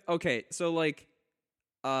 I'm gonna. Okay, so like,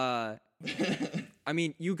 I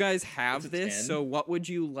mean, you guys have It's a this. 10. So what would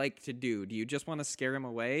you like to do? Do you just want to scare him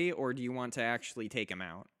away, or do you want to actually take him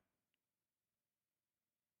out?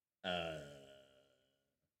 I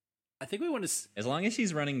think we want to. As long as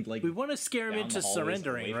he's running like We want to scare him down into the hallways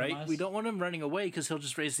surrendering, away from right? us? We don't want him running away because he'll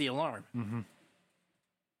just raise the alarm.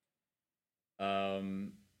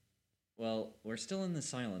 Well, we're still in the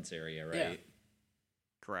silence area, right? Yeah.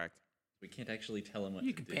 Correct. We can't actually tell him what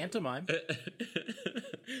You to can do. pantomime.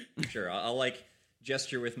 Sure, I'll like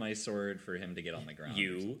gesture with my sword for him to get on the ground. or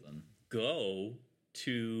You something. go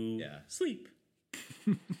to Yeah. sleep.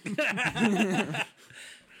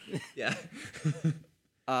 Yeah.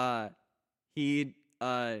 He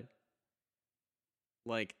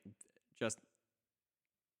like just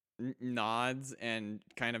nods and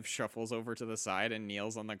kind of shuffles over to the side and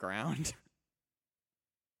kneels on the ground.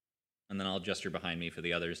 And then I'll gesture behind me for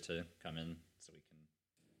the others to come in so we can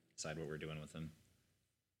decide what we're doing with him.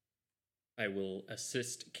 I will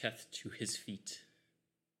assist Keth to his feet.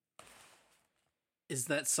 Is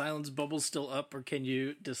that silence bubble still up, or can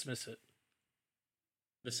you dismiss it?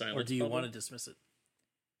 The silence Or do you bubble? want to dismiss it?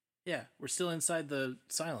 Yeah, we're still inside the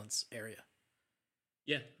silence area.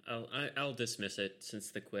 Yeah, I'll dismiss it since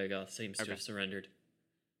the Quaggoth seems to Okay. have surrendered.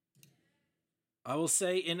 I will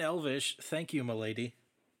say in Elvish, thank you, milady.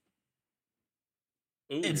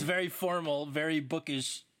 Ooh. It's very formal, very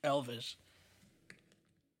bookish Elvish.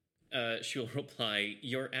 She'll reply,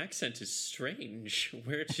 "Your accent is strange.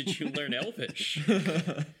 Where did you learn Elvish?"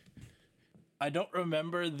 I don't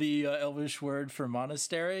remember the Elvish word for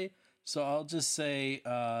monastery, so I'll just say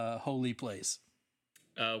holy place.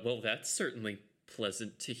 Well, that's certainly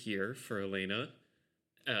pleasant to hear for Elena.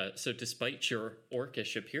 So despite your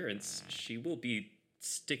orcish appearance, she will be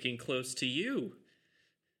sticking close to you.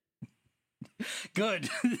 Good.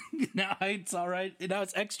 Now it's all right. Now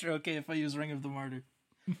it's extra okay if I use Ring of the Martyr.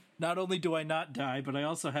 Not only do I not die, but I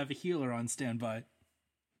also have a healer on standby.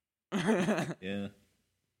 Yeah.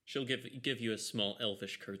 She'll give you a small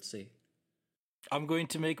elvish curtsy. I'm going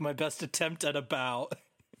to make my best attempt at a bow.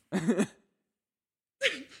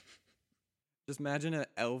 Just imagine an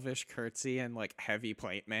elvish curtsy and like heavy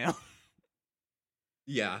plate mail.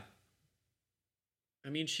 Yeah. I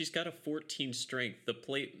mean, she's got a 14 strength. The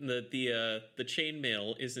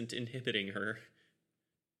chainmail isn't inhibiting her.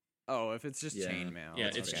 Oh, if it's just Yeah. chainmail. Yeah,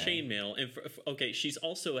 that's it's okay. chainmail. And okay, she's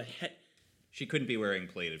also She couldn't be wearing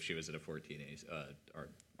plate if she was at a 14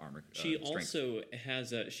 armor. she strength. also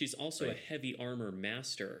has she's also Right. a heavy armor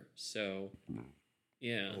master. So,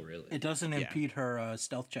 yeah. Oh, really? It doesn't Yeah. impede her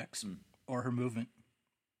stealth checks or her movement.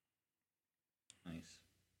 Nice.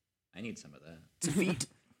 I need some of that. It's a feat.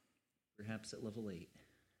 Perhaps at level 8.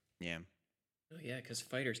 Yeah. Oh yeah, because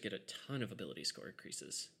fighters get a ton of ability score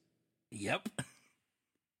increases. Yep.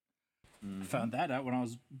 I found that out when I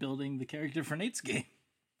was building the character for Nate's game.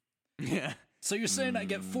 Yeah. So you're saying I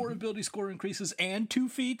get 4 ability score increases and 2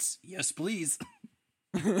 feats? Yes, please.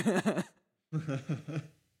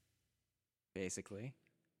 Basically.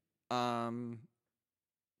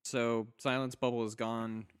 So silence bubble is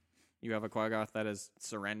gone. You have a Quaggoth that has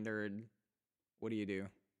surrendered. What do you do?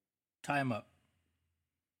 Tie him up.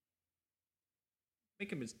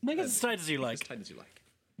 Make him as tight as you like. As tight as you like.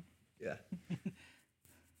 Yeah.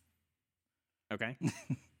 Okay.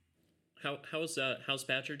 How's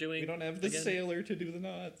Badger doing? We don't have the again? sailor to do the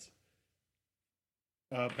knots.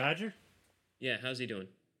 Badger? Yeah, how's he doing?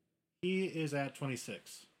 He is at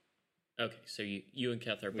 26. Okay, so you and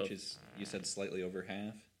Keth are both. Which is, you said, slightly over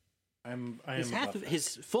half? I am His half above of that.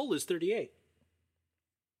 his full is 38.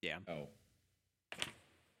 Yeah. Oh.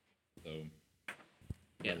 So,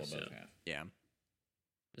 Yeah, well above so half. Yeah.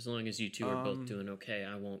 as long as you two are both doing okay,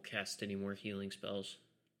 I won't cast any more healing spells.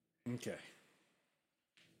 Okay.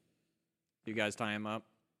 You guys tie him up.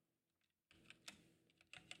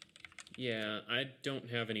 Yeah, I don't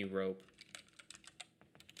have any rope.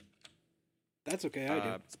 That's okay, I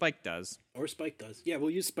do. Spike does. Or Spike does. Yeah,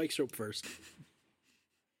 we'll use Spike's rope first.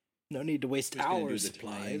 No need to waste Who's gonna our do the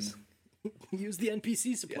supplies. Use the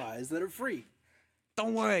NPC supplies that are free.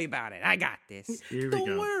 Don't worry about it. I got this. Here we Don't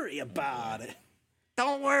go. worry about it.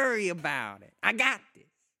 Don't worry about it. I got this.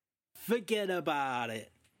 Forget about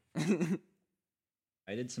it.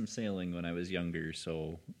 I did some sailing when I was younger,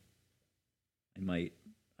 so I might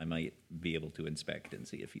be able to inspect and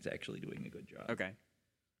see if he's actually doing a good job. Okay.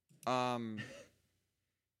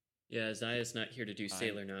 Yeah, Zaya's not here to do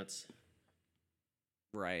sailor knots.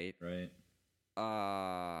 Right. Right.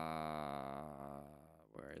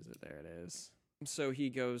 Where is it? There it is. So he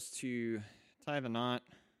goes to tie the knot,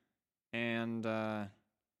 and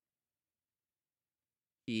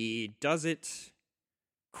he does it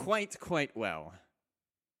quite well.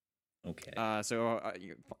 Okay.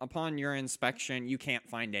 Upon your inspection, you can't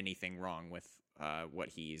find anything wrong with what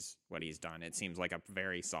he's done. It seems like a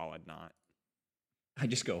very solid knot. I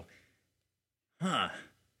just go, huh.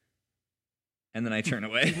 And then I turn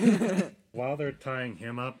away. While they're tying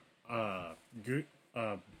him up,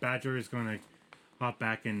 Badger is going to hop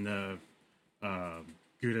back in the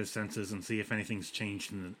Gouda's senses and see if anything's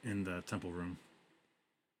changed in the temple room.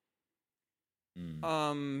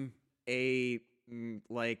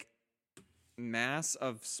 Like mass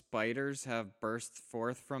of spiders have burst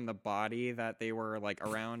forth from the body that they were like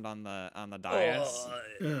around on the dais.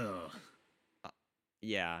 Ugh.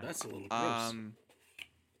 Yeah. That's a little gross.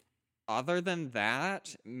 Other than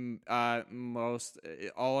that,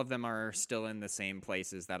 all of them are still in the same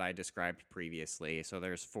places that I described previously. So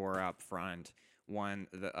there's 4 up front. One,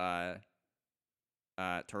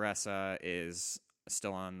 Teresa is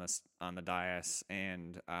still on the dais,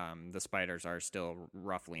 and the spiders are still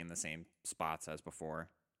roughly in the same spots as before.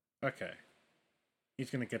 Okay. He's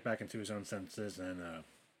going to get back into his own senses and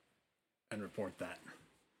report that.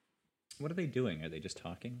 What are they doing? Are they just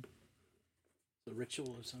talking? The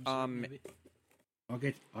ritual of some sort, maybe?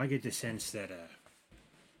 I get the sense that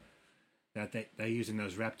they're using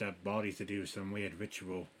those wrapped up bodies to do some weird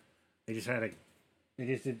ritual. They just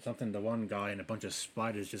did something to one guy, and a bunch of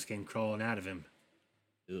spiders just came crawling out of him.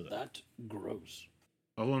 Ugh. That gross.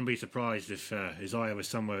 I wouldn't be surprised if his eye was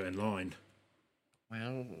somewhere in line.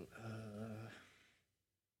 Well,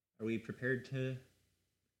 are we prepared to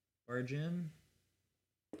barge in?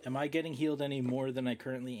 Am I getting healed any more than I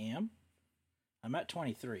currently am? I'm at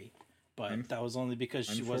 23, but that was only because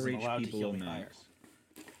she I'm wasn't 4 allowed HP to heal me below higher. max.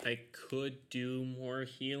 I could do more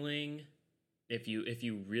healing if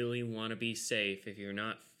you really want to be safe. If you're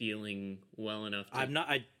not feeling well enough, to... I'm not.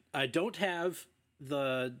 I don't have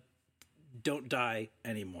the don't die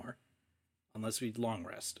anymore, unless we long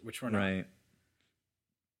rest, which we're not. Right.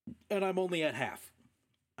 And I'm only at half.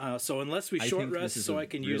 So unless we I short think rest, this is so a I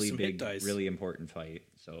can really use some big, hit dice. really important fight.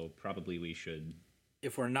 So probably we should.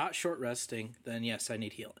 If we're not short resting, then yes, I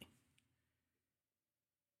need healing.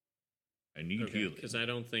 I need healing. because I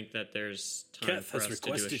don't think that there's time Keth for has us to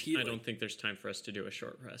do requested I healing. don't think there's time for us to do a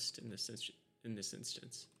short rest in this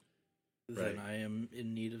instance. Then I am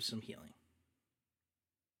in need of some healing.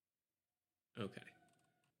 Okay.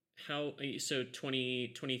 How so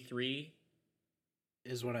 23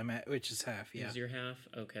 Is what I'm at, which is half. Yeah, is your half?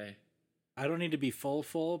 Okay. I don't need to be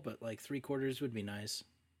full, but like 3/4 would be nice.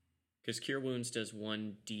 Because Cure Wounds does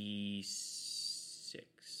 1d6.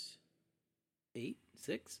 8,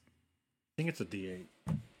 6. I think it's a D8.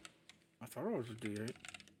 I thought it was a D8.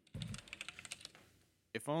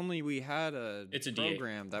 If only we had It's a D8.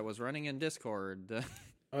 program that was running in Discord.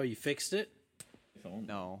 Oh, you fixed it? If only.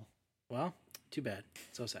 No. Well, too bad.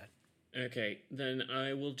 So sad. Okay, then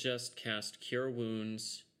I will just cast Cure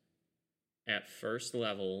Wounds at first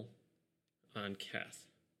level on Keth.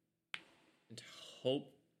 And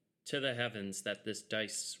hope to the heavens that this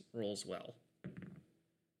dice rolls well.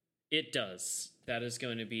 It does. That is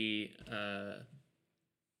going to be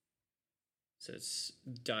so it's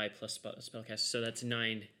die plus spellcast. So that's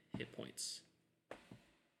 9 hit points.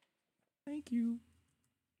 Thank you.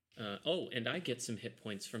 And I get some hit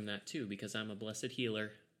points from that too because I'm a blessed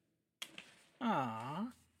healer. Ah,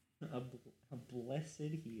 A blessed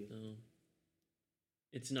heal. So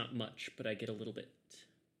it's not much, but I get a little bit.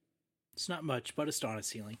 it's not much, but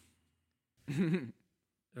Astonis healing.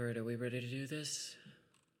 All right, are we ready to do this?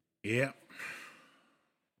 Yep.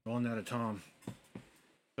 One at a time.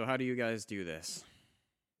 So how do you guys do this?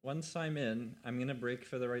 Once I'm in, I'm going to break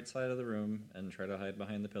for the right side of the room and try to hide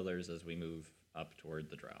behind the pillars as we move up toward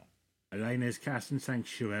the drow. Elena's casting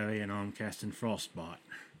Sanctuary and I'm casting Frostbite.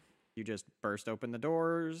 You just burst open the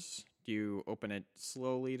doors? Do you open it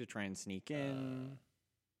slowly to try and sneak in?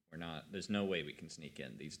 We're not, there's no way we can sneak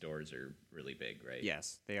in. These doors are really big, right?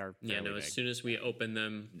 Yes, they are. Yeah, no, fairly as big. soon as we open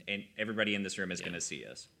them, And everybody in this room is going to see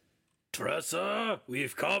us. Tressa,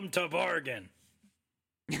 we've come to bargain.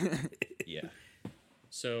 Yeah.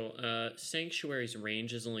 so Sanctuary's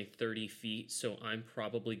range is only 30 feet, so I'm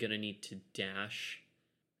probably going to need to dash.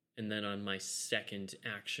 And then on my second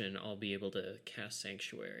action, I'll be able to cast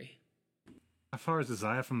Sanctuary. How far is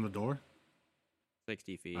Isaiah from the door?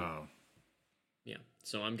 60 feet. Oh. Yeah,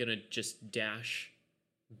 so I'm going to just dash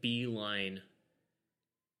beeline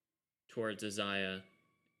towards Isaiah.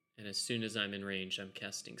 And as soon as I'm in range, I'm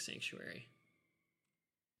casting Sanctuary.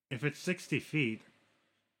 If it's 60 feet,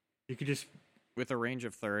 you could just... With a range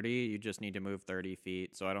of 30, you just need to move 30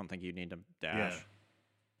 feet, so I don't think you need to dash.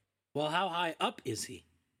 Well, how high up is he?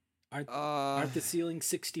 Aren't the ceilings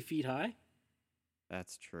 60 feet high?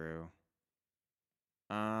 That's true.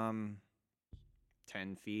 10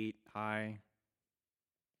 feet high.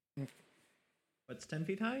 What's 10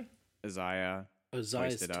 feet high? Isaiah.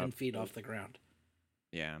 Isaiah's Hoist it 10 up. feet off the ground.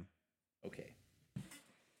 Yeah. Okay.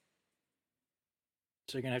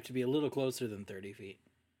 So you're going to have to be a little closer than 30 feet.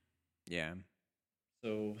 Yeah.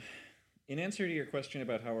 So, in answer to your question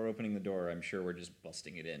about how we're opening the door, I'm sure we're just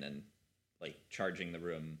busting it in and, like, charging the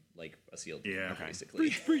room like a sealed room, Yeah. Okay. basically.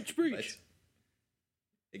 Breach. But-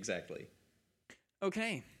 exactly.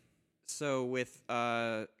 Okay. So with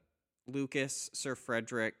Lucas, Sir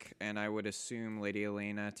Frederick, and I would assume Lady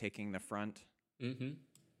Elena taking the front. Mm-hmm.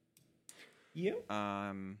 Yep.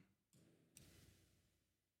 I'll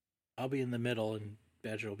be in the middle and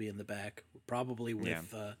Badger will be in the back, probably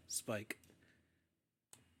with Spike.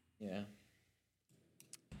 Yeah.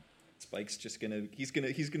 Spike's just he's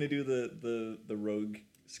gonna do the rogue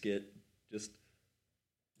skit. Just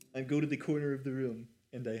I go to the corner of the room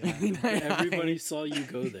and I hide. Everybody saw you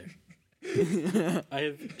go there. I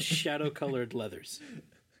have shadow-colored leathers.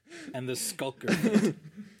 And the skulker.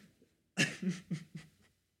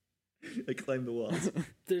 I climb the walls.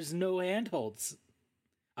 There's no handholds.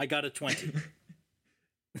 I got a 20.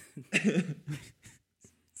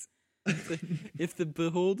 If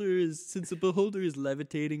the since the beholder is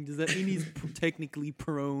levitating, does that mean he's technically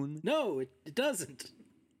prone? No, it doesn't.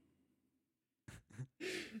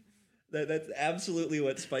 That's absolutely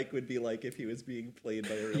what Spike would be like if he was being played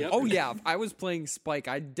by a real Yep. Oh yeah, if I was playing Spike,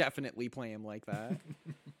 I'd definitely play him like that.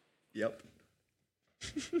 Yep.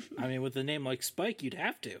 I mean, with a name like Spike, you'd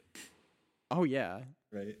have to. Oh yeah.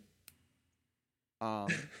 Right.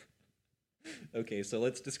 Okay, so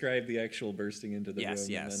let's describe the actual bursting into the room.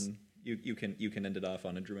 Yes. And then you can end it off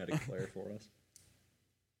on a dramatic flair for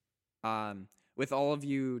us. With all of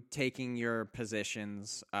you taking your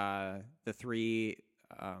positions, the three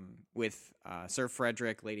with Sir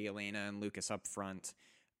Frederick, Lady Elena, and Lucas up front,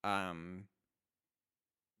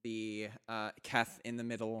 the Keth in the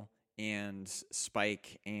middle, and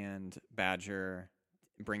Spike and Badger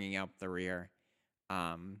bringing up the rear.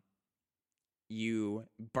 You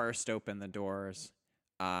burst open the doors.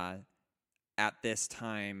 At this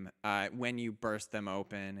time, when you burst them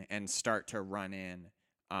open and start to run in,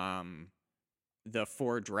 the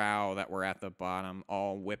four drow that were at the bottom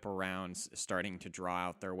all whip around, starting to draw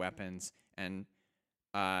out their weapons, and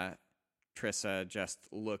Trissa just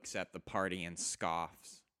looks at the party and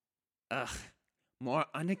scoffs. Ugh, more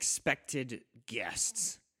unexpected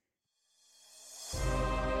guests.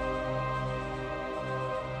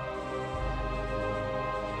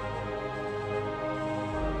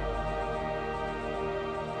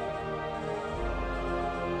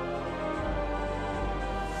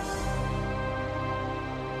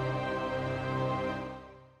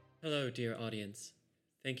 Hello, dear audience.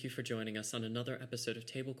 Thank you for joining us on another episode of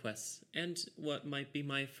Table Quests, and what might be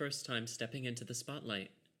my first time stepping into the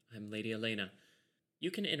spotlight. I'm Lady Elena.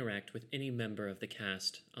 You can interact with any member of the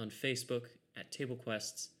cast on Facebook at Table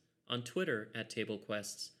Quests, on Twitter at Table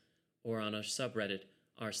Quests, or on our subreddit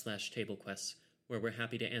r/tablequests, where we're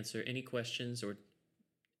happy to answer any questions or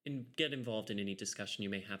get involved in any discussion you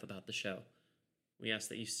may have about the show. we ask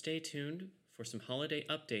that you stay tuned for some holiday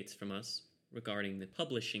updates from us regarding the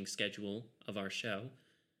publishing schedule of our show.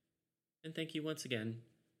 And thank you once again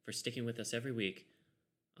for sticking with us every week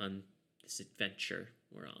on this adventure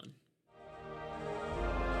we're on.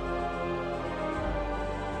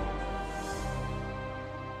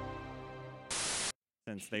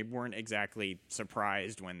 Since they weren't exactly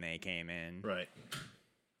surprised when they came in. Right.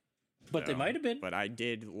 But they might have been. But I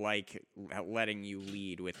did like letting you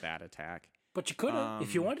lead with that attack. But you could have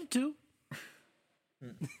if you wanted to.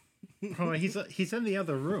 Oh, he's in the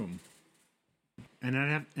other room, and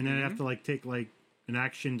I'd have to like take like an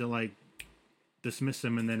action to like dismiss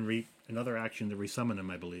him, and then another action to resummon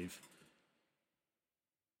him. I believe.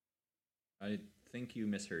 I think you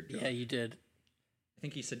misheard, Josh. Yeah, you did. I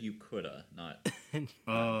think he said you coulda, not.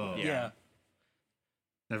 Oh, Yeah.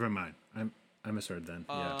 Never mind. I misheard then.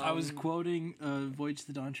 Yeah. I was quoting Voyage to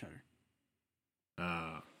the Dawn Treader.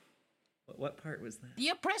 What part was that? The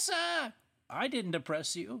oppressor! I didn't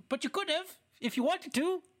oppress you, but you could have if you wanted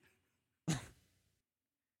to. Why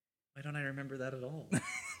don't I remember that at all?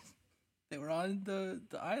 They were on the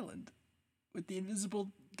island with the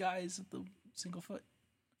invisible guys at the single foot.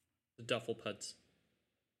 The Duffel Puds.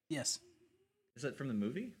 Yes. Is that from the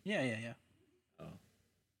movie? Yeah. Oh.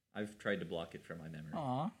 I've tried to block it from my memory.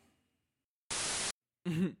 Aw.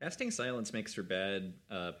 Casting silence makes for bad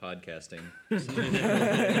podcasting.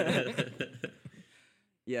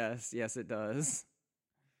 Yes, it does.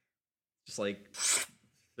 Just like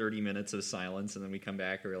 30 minutes of silence, and then we come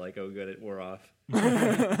back and we're like, oh, good, it wore off.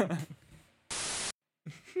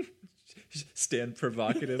 Stand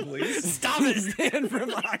provocatively. Stop it! Stand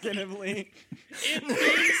provocatively. It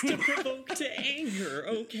means to provoke to anger,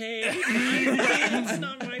 okay? It's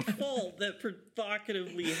not my fault that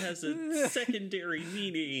provocatively has a secondary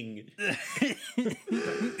meaning.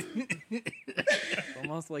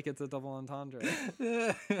 Almost like it's a double entendre.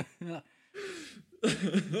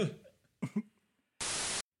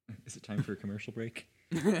 Is it time for a commercial break?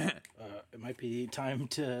 It might be time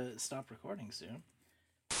to stop recording soon.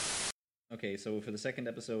 Okay, so for the second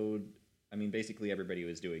episode, I mean, basically everybody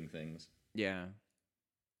was doing things. Yeah.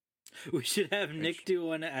 We should have Nick do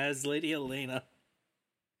one as Lady Elena.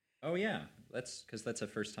 Oh, yeah. That's because that's a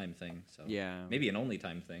first-time thing. So Yeah. maybe an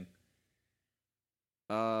only-time thing.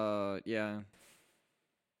 Yeah.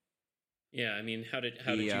 Yeah, I mean, how did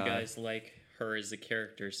you guys like her as a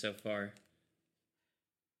character so far?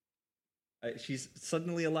 She's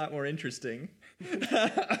suddenly a lot more interesting.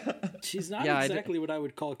 She's not Yeah, exactly what I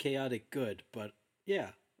would call chaotic good, but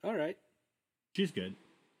yeah, all right. She's good.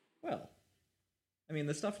 Well, I mean,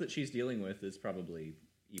 the stuff that she's dealing with is probably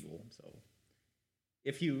evil. So,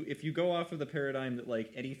 if you go off of the paradigm that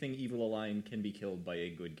like anything evil aligned can be killed by a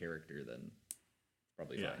good character, then it's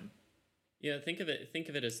probably fine. Yeah, think of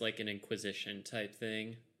it as like an Inquisition type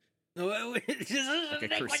thing. Like a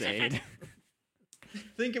crusade.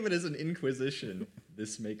 Think of it as an inquisition.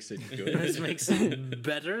 This makes it good. This makes it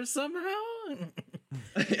better somehow.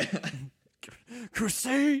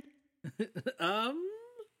 Crusade!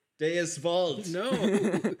 Deus Vult. No.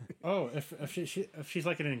 Oh, if she's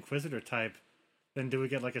like an Inquisitor type, then do we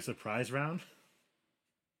get like a surprise round?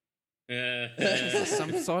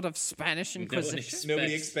 Some sort of Spanish Inquisition.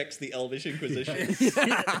 Nobody expects the Elvish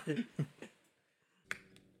Inquisition.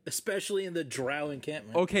 Especially in the Drow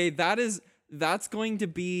encampment. Okay, that's going to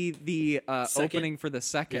be the opening for the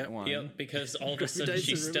second one. Yep, because all of a sudden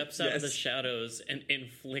she steps out of the shadows and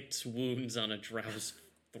inflicts wounds on a Drow's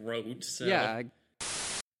throat. So. Yeah.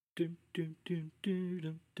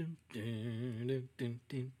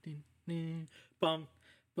 Bum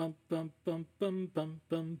bum bum bum bum bum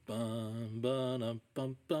bum bum bum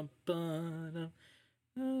bum bum bum.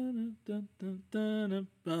 Bum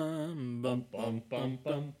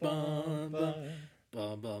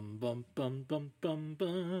bum bum bum bum bum bum bum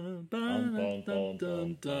bum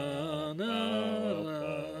bum bum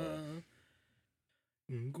bum.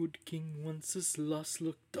 Good King Wenceslas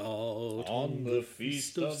looked out On the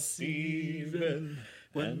feast of Stephen,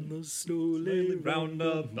 when the snow lay round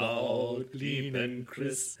about, clean and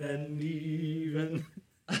crisp and even.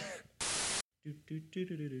 I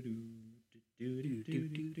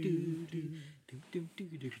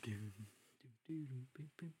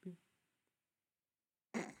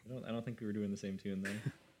don't think we were doing the same tune then.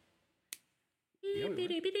 Maybe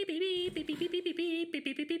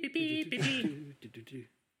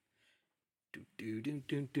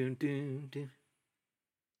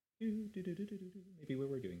we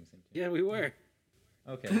were doing the same tune. Yeah, we were.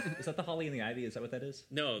 Okay. Is that the Holly and the Ivy? Is that what that is?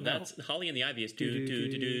 No, that's Holly and the Ivy is do do do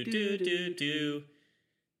do do do do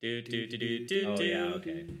do do do do do. Oh yeah,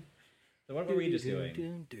 okay. So what were we just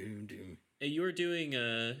doing? You're doing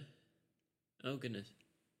oh goodness.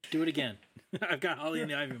 Do it again. I've got Holly and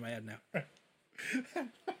the Ivy in my head now.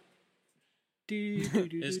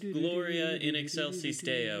 It's Gloria in Excelsis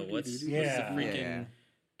Deo. What's the freaking?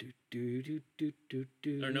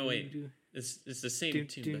 Or no, wait. It's the same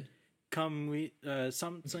tune, but come we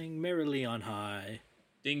something merrily on high.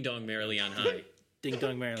 Ding dong merrily on high. Ding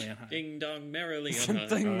dong merrily on high. Ding dong merrily on high.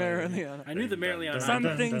 Something merrily on I knew the merrily on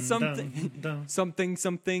high.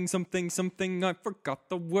 Something. I forgot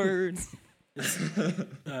the words.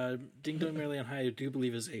 Ding dong merrily on high, I do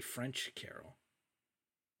believe is a French carol.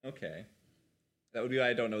 Okay. That would be why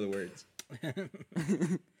I don't know the words.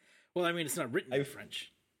 Well, I mean, it's not written in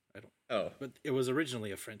French. I don't. Oh. But it was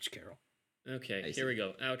originally a French carol. Okay, here we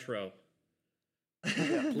go. Outro.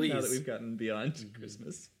 Please. Now that we've gotten beyond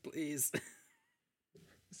Christmas. Please.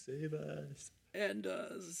 Save us. And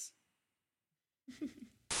us.